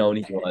how unknown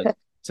he was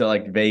to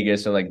like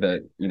Vegas and like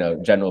the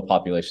general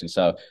population.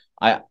 So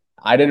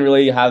I didn't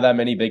really have that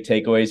many big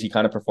takeaways. He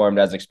kind of performed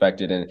as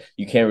expected, and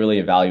you can't really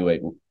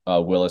evaluate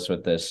Willis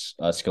with this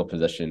skill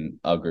position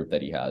group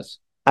that he has.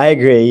 I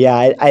agree. Yeah,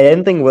 I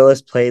didn't think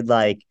Willis played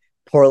like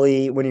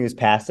poorly when he was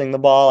passing the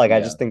ball. Like I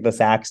Yeah. just think the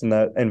sacks and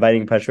the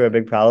inviting pressure were a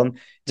big problem.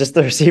 Just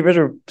the receivers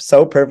were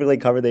so perfectly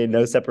covered; they had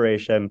no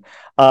separation.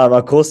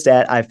 A cool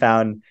stat I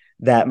found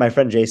that my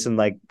friend Jason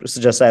like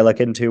suggested I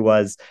look into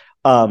was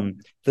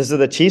this is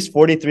the Chiefs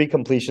 43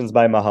 completions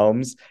by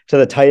Mahomes to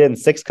the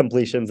Titans 6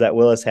 completions that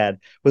Willis had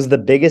was the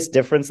biggest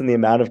difference in the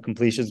amount of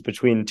completions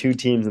between two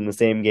teams in the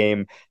same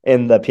game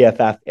in the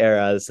PFF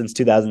era since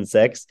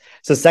 2006.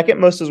 So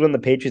second most was when the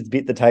Patriots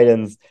beat the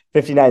Titans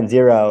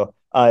 59-0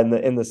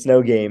 in the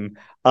snow game.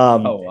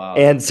 Oh wow.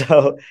 And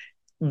so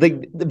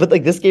but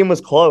like this game was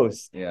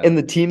close Yeah. and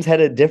the teams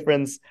had a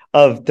difference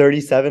of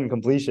 37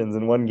 completions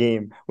in one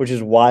game, which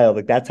is wild.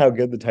 Like that's how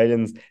good the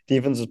Titans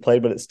defense was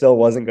played, but it still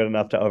wasn't good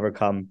enough to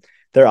overcome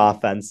their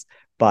offense.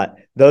 But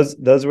those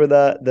were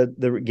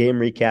the game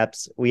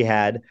recaps we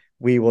had.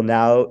 We will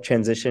now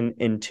transition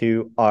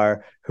into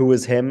our Who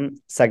Was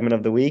Him segment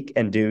of the week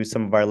and do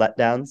some of our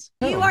letdowns.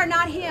 You are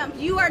not him.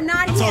 You are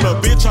not him. Told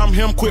a bitch I'm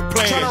him, quit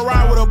playing. Tryna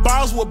ride with a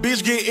boss, what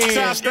bitch get in.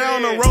 Try to stay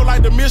on the road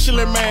like the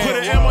Michelin man. Put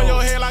an M on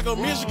your head like a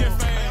Michigan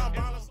fan.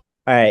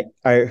 All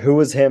right. Who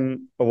Was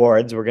Him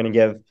awards. We're going to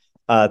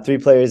give 3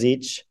 players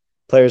each,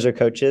 players or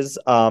coaches.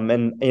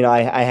 And,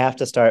 I have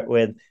to start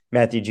with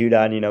Matthew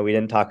Judon. We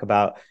didn't talk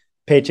about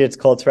Patriots,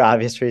 Colts for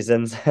obvious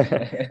reasons,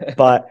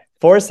 but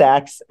 4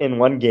 sacks in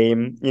one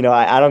game.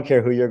 I don't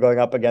care who you're going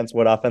up against,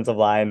 what offensive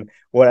line,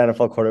 what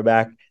NFL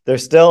quarterback.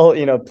 There's still,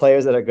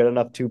 players that are good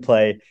enough to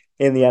play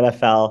in the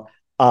NFL.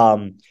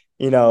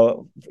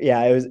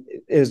 Yeah, it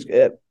was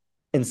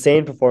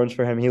insane performance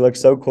for him. He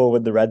looks so cool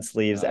with the red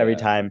sleeves every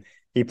time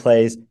he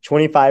plays.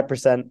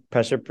 25%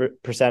 pressure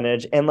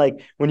percentage. And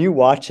like when you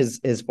watch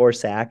his 4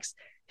 sacks,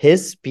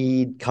 his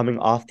speed coming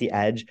off the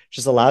edge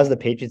just allows the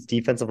Patriots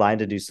defensive line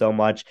to do so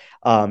much.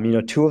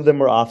 2 of them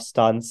were off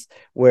stunts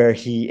where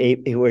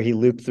he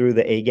looped through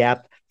the A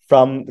gap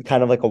from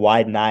kind of like a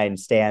wide 9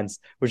 stance,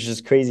 which is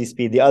just crazy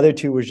speed. The other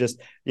 2 was just,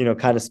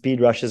 kind of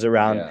speed rushes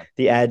around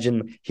the edge.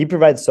 And he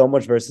provides so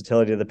much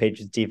versatility to the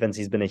Patriots defense.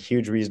 He's been a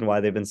huge reason why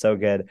they've been so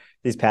good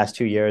these past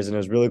 2 years. And it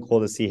was really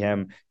cool to see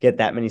him get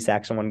that many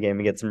sacks in one game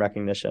and get some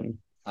recognition.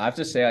 I have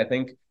to say, I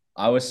think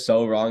I was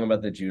so wrong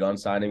about the Judon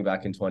signing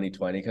back in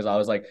 2020 because I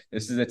was like,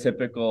 this is a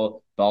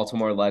typical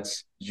Baltimore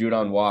lets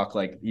Judon walk.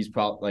 Like he's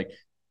probably like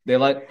they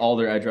let all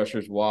their edge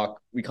rushers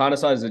walk. We kind of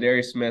saw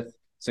Zadarius Smith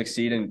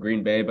succeed in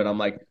Green Bay, but I'm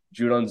like,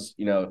 Judon's,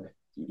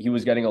 he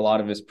was getting a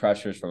lot of his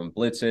pressures from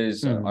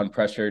blitzes,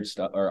 unpressured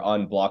stuff or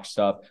unblocked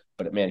stuff.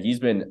 But man, he's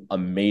been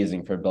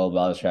amazing for Bill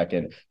Belichick.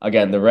 And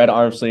again, the red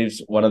arm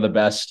sleeves, one of the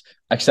best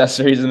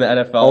accessories in the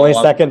NFL. Only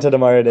second to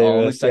Demario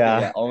Davis.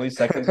 Only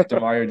second to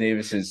Demario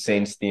Davis's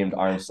Saints themed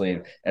arm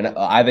sleeve. And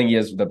I think he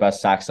has the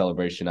best sack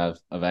celebration of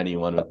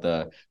anyone with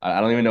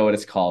I don't even know what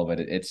it's called, but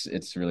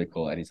it's really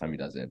cool anytime he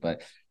does it.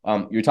 But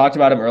you talked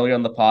about him earlier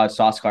on the pod.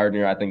 Sauce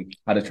Gardner, I think,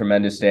 had a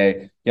tremendous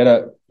day. He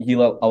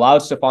allowed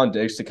Stephon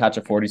Diggs to catch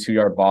a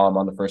 42-yard bomb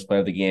on the first play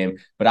of the game.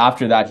 But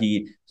after that,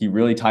 he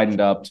really tightened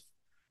up,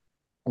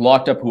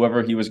 locked up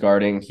whoever he was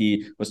guarding.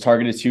 He was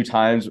targeted 2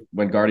 times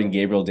when guarding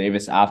Gabriel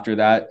Davis after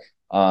that.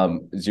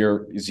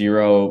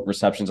 Zero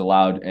receptions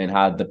allowed and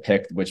had the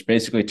pick, which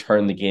basically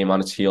turned the game on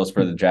its heels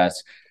for the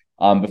Jets.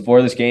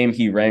 Before this game,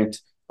 he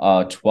ranked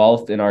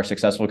 12th in our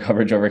successful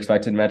coverage over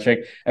expected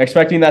metric,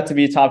 expecting that to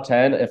be top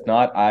 10. If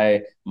not,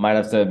 I might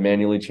have to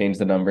manually change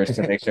the numbers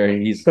to make sure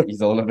he's a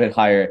little bit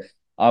higher.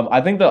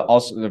 I think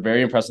the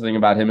very impressive thing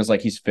about him is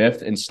like he's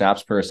 5th in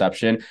snaps per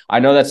reception. I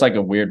know that's like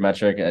a weird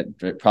metric.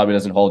 It probably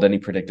doesn't hold any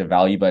predictive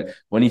value, but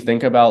when you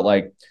think about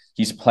like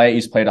he's played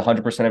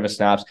 100% of his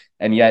snaps,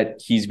 and yet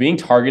he's being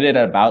targeted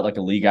at about like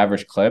a league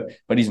average clip,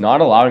 but he's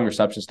not allowing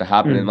receptions to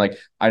happen. And like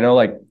I know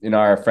like in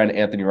our friend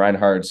Anthony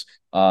Reinhardt's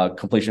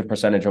completion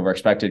percentage over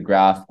expected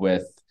graph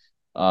with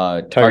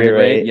target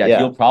rate,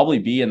 he'll probably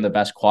be in the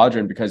best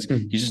quadrant because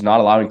he's just not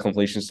allowing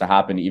completions to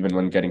happen even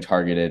when getting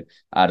targeted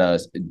at a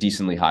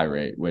decently high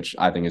rate, which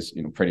I think is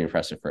pretty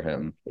impressive for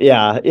him.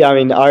 Yeah. I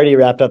mean, already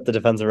wrapped up the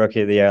defensive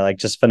rookie of the year, like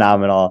just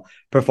phenomenal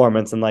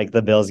performance, and like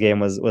the Bills game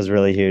was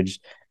really huge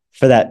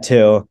for that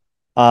too.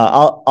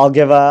 I'll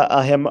give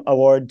a him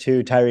award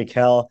to Tyreek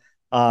Hill.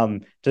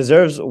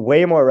 deserves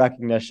way more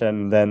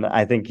recognition than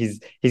I think he's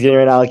getting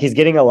right now. Like he's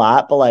getting a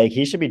lot, but like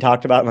he should be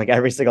talked about in like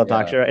every single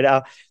talk show right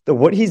now.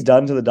 What he's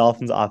done to the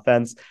Dolphins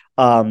offense,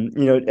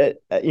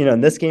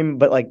 in this game,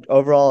 but like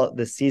overall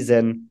this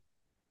season.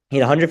 He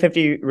had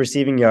 150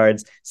 receiving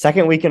yards,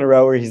 second week in a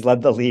row where he's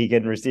led the league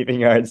in receiving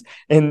yards.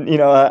 And,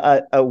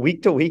 a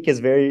week to week is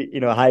very,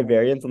 high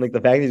variance. And like the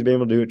fact that he's been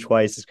able to do it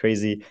twice is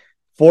crazy.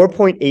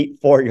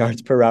 4.84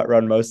 yards per route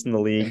run, most in the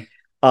league.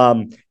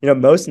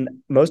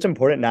 Most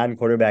important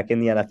non-quarterback in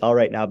the NFL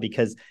right now,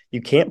 because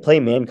you can't play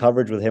man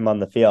coverage with him on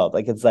the field.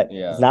 Like it's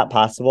not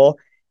possible.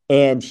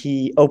 And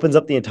he opens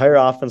up the entire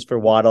offense for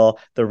Waddle.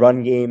 The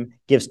run game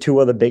gives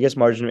Tua the biggest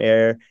margin of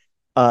error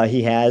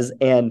he has.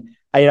 And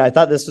I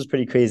thought this was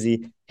pretty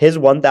crazy. His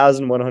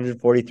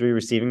 1,143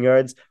 receiving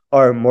yards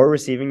are more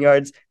receiving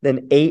yards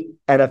than 8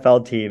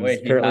 NFL teams.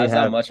 Wait, he has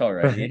that much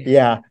already?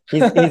 Yeah.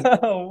 He's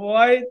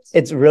what?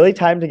 It's really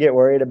time to get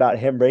worried about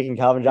him breaking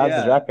Calvin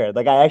Johnson's record.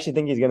 Like, I actually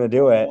think he's going to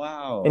do it.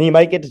 Wow. And he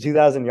might get to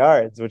 2,000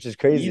 yards, which is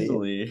crazy.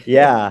 Easily.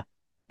 Yeah.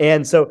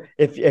 And so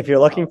if you're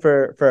looking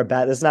for a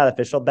bet, this is not an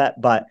official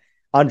bet, but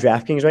on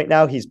DraftKings right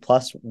now, on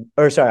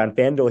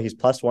FanDuel, he's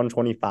plus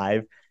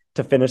 125.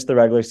 To finish the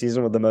regular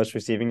season with the most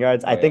receiving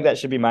yards. I think that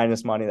should be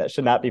minus money. That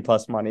should not be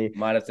plus money.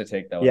 Might have to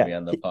take that when we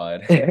end the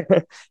pod.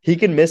 He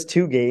can miss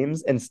 2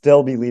 games and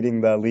still be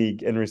leading the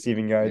league in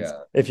receiving yards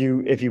if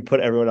you put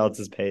everyone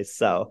else's pace.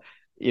 So,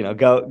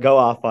 go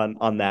off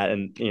on that,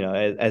 and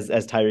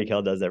as Tyreek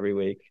Hill does every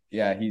week.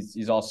 Yeah,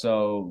 he's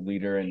also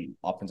leader in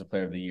offensive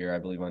player of the year, I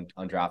believe, on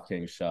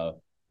DraftKings show.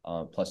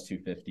 Plus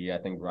 250, I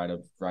think right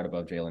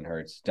above Jalen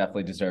Hurts.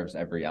 Definitely deserves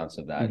every ounce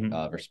of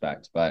that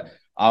respect. But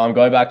I'm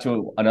going back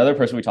to another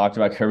person we talked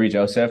about, Kerby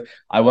Joseph.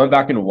 I went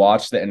back and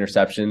watched the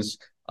interceptions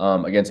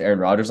against Aaron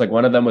Rodgers. Like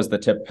one of them was the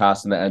tip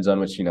pass in the end zone,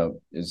 which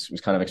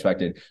was kind of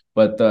expected.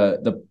 But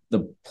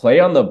the play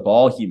on the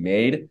ball he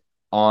made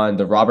on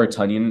the Robert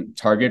Tonyan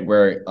target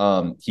where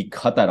he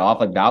cut that off,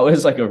 like that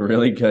was like a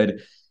really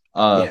good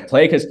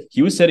play, because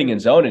he was sitting in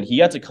zone and he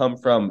had to come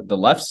from the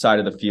left side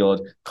of the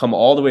field, come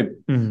all the way,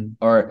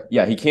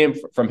 he came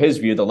from his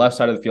view, the left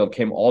side of the field,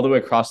 came all the way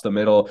across the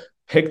middle,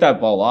 picked that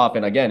ball off.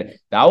 And again,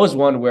 that was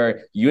one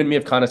where you and me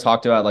have kind of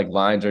talked about, like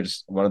Lions are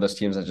just one of those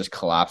teams that just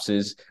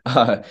collapses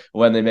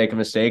when they make a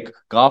mistake.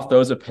 Goff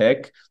throws a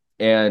pick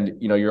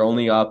and, you're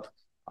only up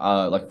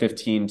like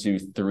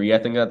 15-3, I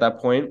think at that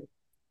point.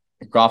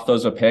 Goff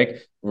throws a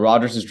pick,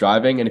 Rodgers is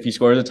driving, and if he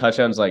scores a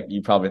touchdown, it's like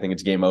you probably think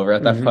it's game over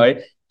at that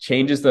point.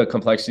 Changes the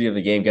complexity of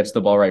the game, gets the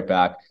ball right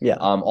back. Yeah.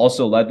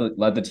 Also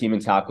led the team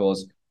in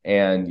tackles,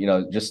 and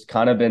just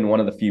kind of been one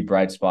of the few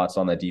bright spots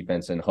on that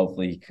defense, and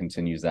hopefully he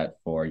continues that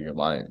for your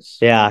Lions.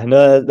 Yeah,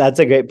 no, that's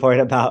a great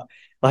point about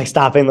like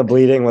stopping the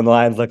bleeding when the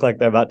Lions look like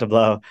they're about to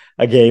blow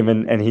a game,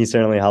 and he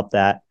certainly helped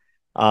that.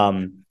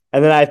 And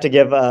then I have to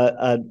give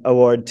a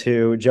award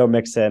to Joe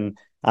Mixon.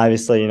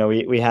 Obviously,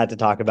 we had to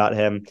talk about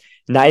him.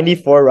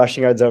 94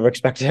 rushing yards over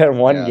expected in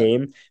one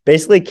game.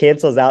 Basically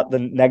cancels out the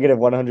negative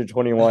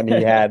 121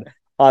 he had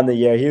on the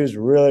year. He was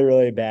really,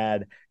 really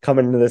bad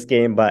coming into this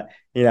game, but,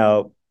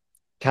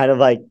 kind of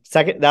like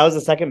that was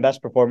the second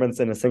best performance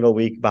in a single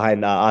week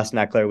behind Austin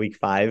Eckler week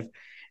 5.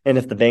 And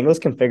if the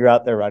Bengals can figure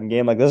out their run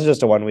game, like this is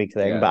just a 1 week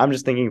thing, but I'm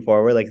just thinking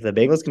forward, like if the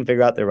Bengals can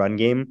figure out their run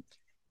game,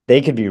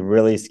 they could be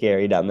really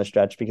scary down the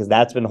stretch, because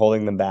that's been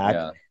holding them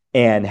back.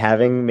 And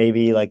having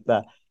maybe like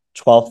the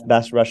 12th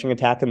best rushing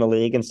attack in the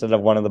league instead of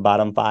one of the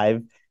bottom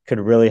 5 could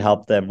really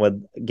help them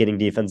with getting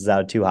defenses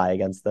out too high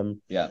against them.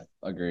 Yeah,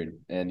 agreed.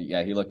 And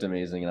he looked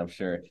amazing. And I'm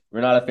sure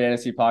we're not a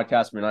fantasy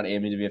podcast. We're not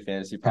aiming to be a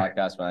fantasy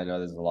podcast, but I know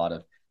there's a lot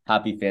of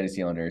happy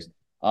fantasy owners.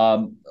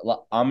 I'm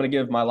going to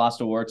give my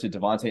last award to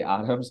Davante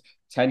Adams.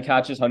 10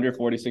 catches,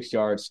 146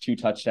 yards, 2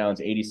 touchdowns,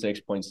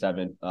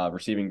 86.7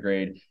 receiving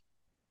grade.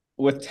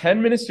 With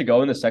 10 minutes to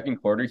go in the second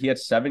quarter, he had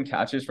 7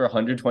 catches for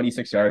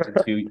 126 yards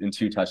and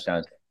two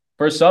touchdowns.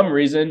 For some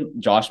reason,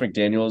 Josh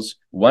McDaniels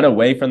went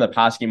away from the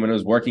pass game when it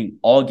was working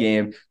all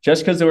game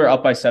just because they were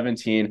up by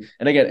 17.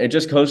 And again, it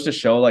just goes to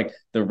show like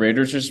the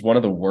Raiders are just one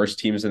of the worst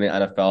teams in the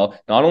NFL,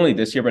 not only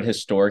this year, but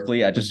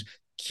historically at just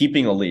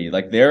keeping a lead.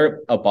 Like they're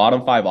a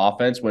bottom 5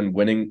 offense when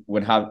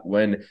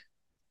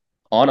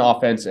on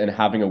offense and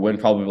having a win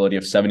probability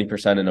of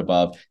 70% and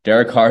above.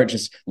 Derek Carr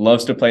just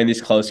loves to play in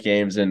these close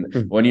games.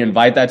 And when you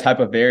invite that type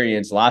of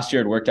variance, last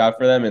year it worked out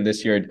for them, and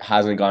this year it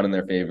hasn't gone in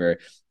their favor.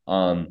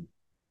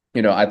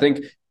 I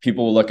think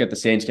people will look at the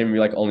Saints game and be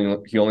like,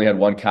 he only had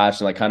 1 catch,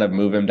 and like kind of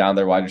move him down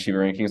their wide receiver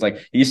rankings. Like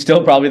he's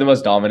still probably the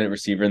most dominant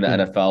receiver in the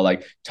NFL.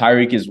 Like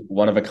Tyreek is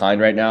one of a kind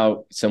right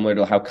now, similar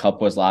to how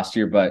Kupp was last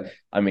year. But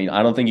I mean,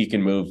 I don't think you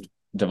can move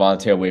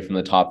Davante away from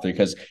the top 3,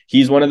 because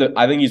he's one of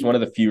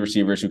the few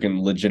receivers who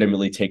can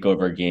legitimately take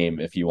over a game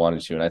if he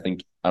wanted to. And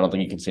I don't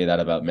think you can say that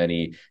about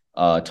many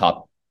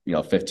top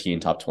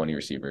 15, top 20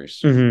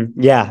 receivers.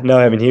 Yeah, no,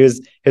 I mean, he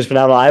was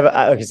phenomenal.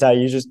 Okay, so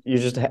you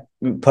just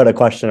put a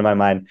question in my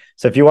mind.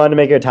 So if you wanted to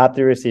make your top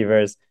 3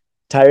 receivers,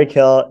 Tyreek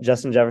Hill,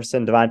 Justin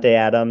Jefferson, Davante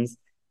Adams,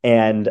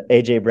 and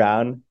AJ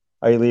Brown,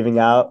 are you leaving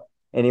out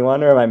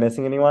anyone, or am I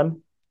missing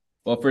anyone?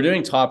 Well, if we're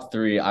doing top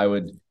 3, I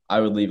would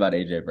leave out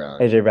AJ Brown.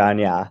 AJ Brown,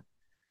 yeah.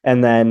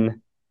 And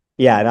then,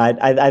 yeah, no,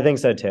 I think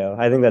so too.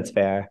 I think that's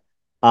fair.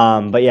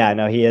 But yeah,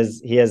 no, he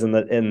is in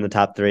the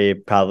top three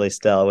probably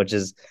still, which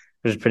is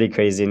pretty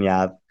crazy. And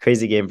yeah,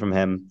 crazy game from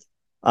him.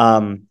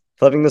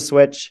 Flipping the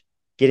switch,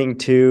 getting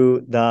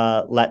to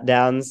the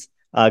letdowns,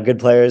 good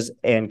players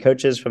and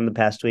coaches from the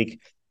past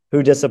week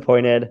who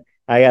disappointed.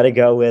 I got to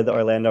go with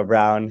Orlando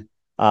Brown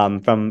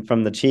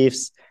from the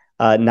Chiefs.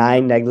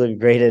 9 negatively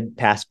graded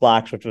pass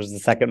blocks, which was the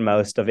second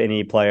most of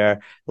any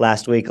player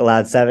last week,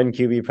 allowed 7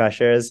 QB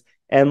pressures.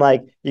 And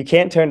like, you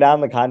can't turn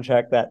down the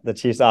contract that the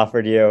Chiefs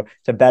offered you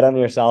to bet on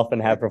yourself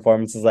and have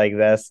performances like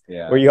this,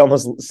 where you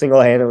almost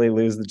single-handedly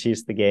lose the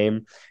Chiefs the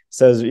game.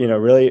 So,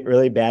 really,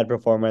 really bad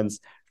performance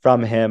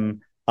from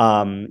him.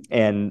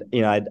 And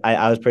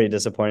I was pretty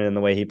disappointed in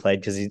the way he played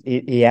because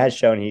he has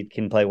shown he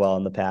can play well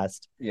in the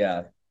past.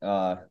 Yeah.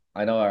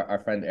 I know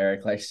our friend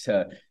Eric likes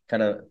to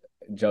kind of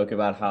joke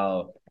about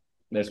how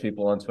there's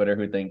people on Twitter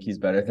who think he's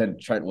better than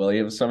Trent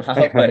Williams somehow.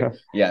 Like,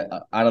 yeah,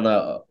 I don't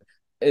know.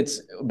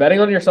 It's betting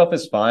on yourself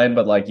is fine,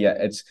 but like, yeah,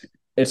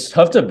 it's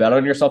tough to bet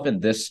on yourself in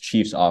this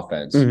Chiefs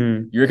offense.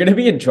 Mm-hmm. You're going to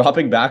be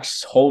dropping back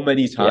so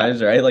many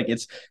times, right? Like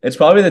it's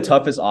probably the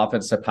toughest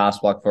offense to pass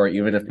block for,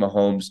 even if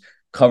Mahomes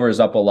covers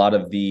up a lot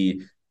of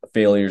the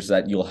failures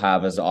that you'll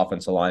have as an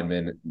offensive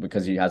lineman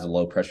because he has a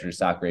low pressure to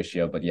sack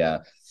ratio. But yeah,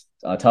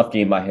 a tough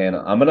game by hand.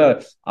 I'm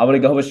gonna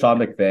go with Sean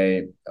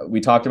McVay.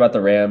 We talked about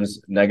the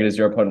Rams negative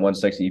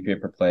 0.16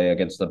 EPA per play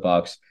against the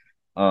Bucs.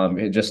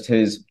 Just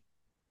his,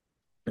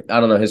 I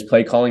don't know, his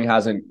play calling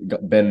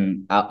hasn't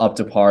been up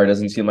to par. It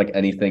doesn't seem like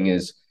anything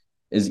is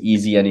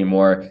easy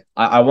anymore.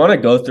 I want to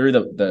go through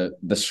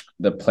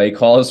the play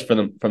calls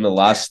from the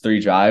last 3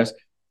 drives.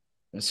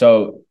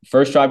 So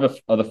first drive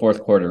of the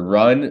fourth quarter,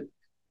 run,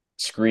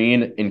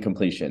 screen,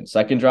 incompletion.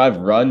 Second drive,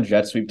 run,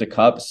 jet sweep to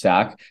Kupp,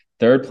 sack.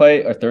 Third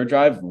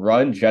drive,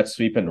 run, jet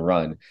sweep, and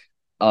run.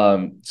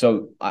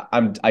 So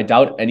I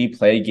doubt any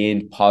play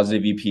gained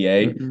positive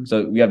EPA. Mm-hmm.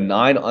 So we have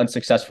 9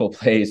 unsuccessful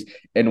plays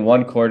in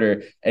 1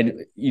 quarter.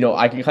 And,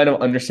 I can kind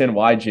of understand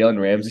why Jalen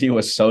Ramsey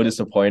was so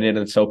disappointed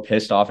and so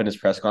pissed off in his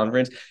press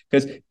conference,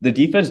 because the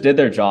defense did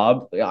their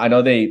job. I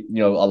know they,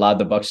 allowed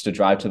the Bucs to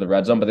drive to the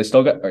red zone, but they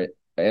still got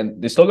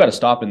to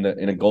stop in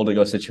a goal to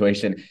go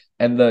situation.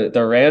 And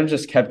the Rams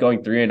just kept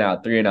going 3 and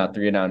out.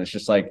 And it's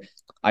just like,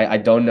 I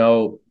don't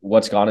know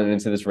what's gone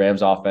into this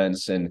Rams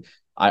offense. And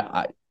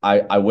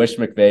I wish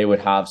McVay would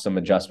have some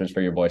adjustments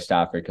for your boy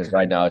Stafford, because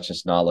right now it's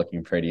just not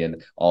looking pretty,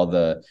 and all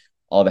the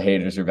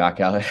haters are back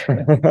out.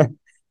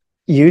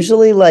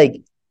 Usually,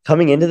 like,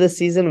 coming into this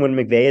season, when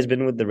McVay has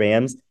been with the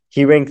Rams,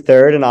 he ranked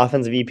 3rd in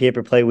offensive EPA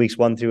per play weeks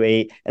 1 through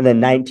 8, and then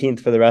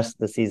 19th for the rest of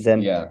the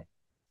season. Yeah.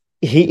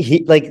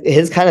 He like,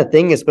 his kind of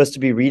thing is supposed to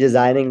be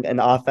redesigning an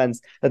offense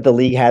that the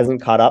league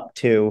hasn't caught up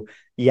to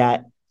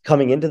yet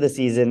coming into the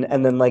season,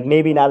 and then like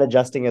maybe not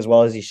adjusting as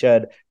well as he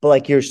should, but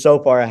like, you're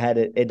so far ahead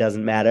it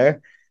doesn't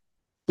matter.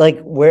 Like,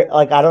 where,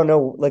 like, I don't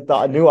know, like,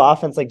 the new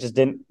offense like just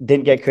didn't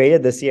get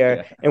created this year.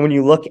 Yeah. And when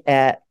you look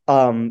at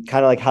kind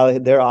of like how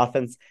their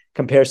offense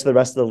compares to the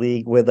rest of the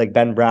league with like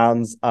Ben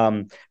Brown's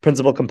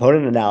principal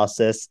component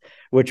analysis,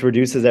 which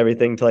reduces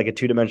everything to like a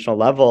 2-dimensional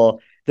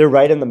level, they're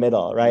right in the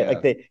middle, right? Yeah.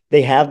 Like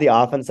they have the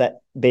offense that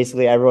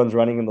basically everyone's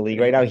running in the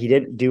league right now. He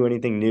didn't do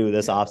anything new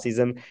this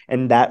offseason.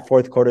 And that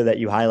fourth quarter that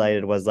you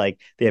highlighted was like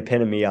the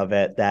epitome of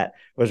it. That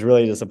was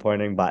really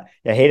disappointing. But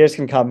yeah, haters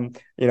can come,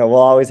 we'll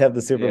always have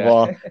the Super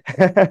Bowl.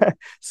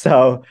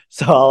 so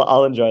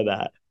I'll enjoy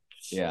that.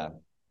 Yeah.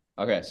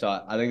 Okay. So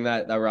I think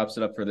that wraps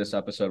it up for this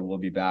episode. We'll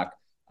be back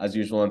as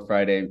usual on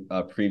Friday,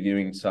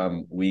 previewing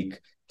some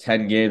week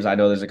 10 games. I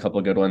know there's a couple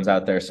of good ones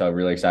out there, so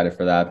really excited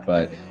for that.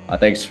 But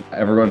thanks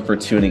everyone for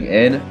tuning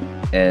in,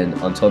 and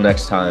until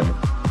next time,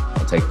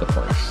 I'll take the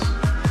points.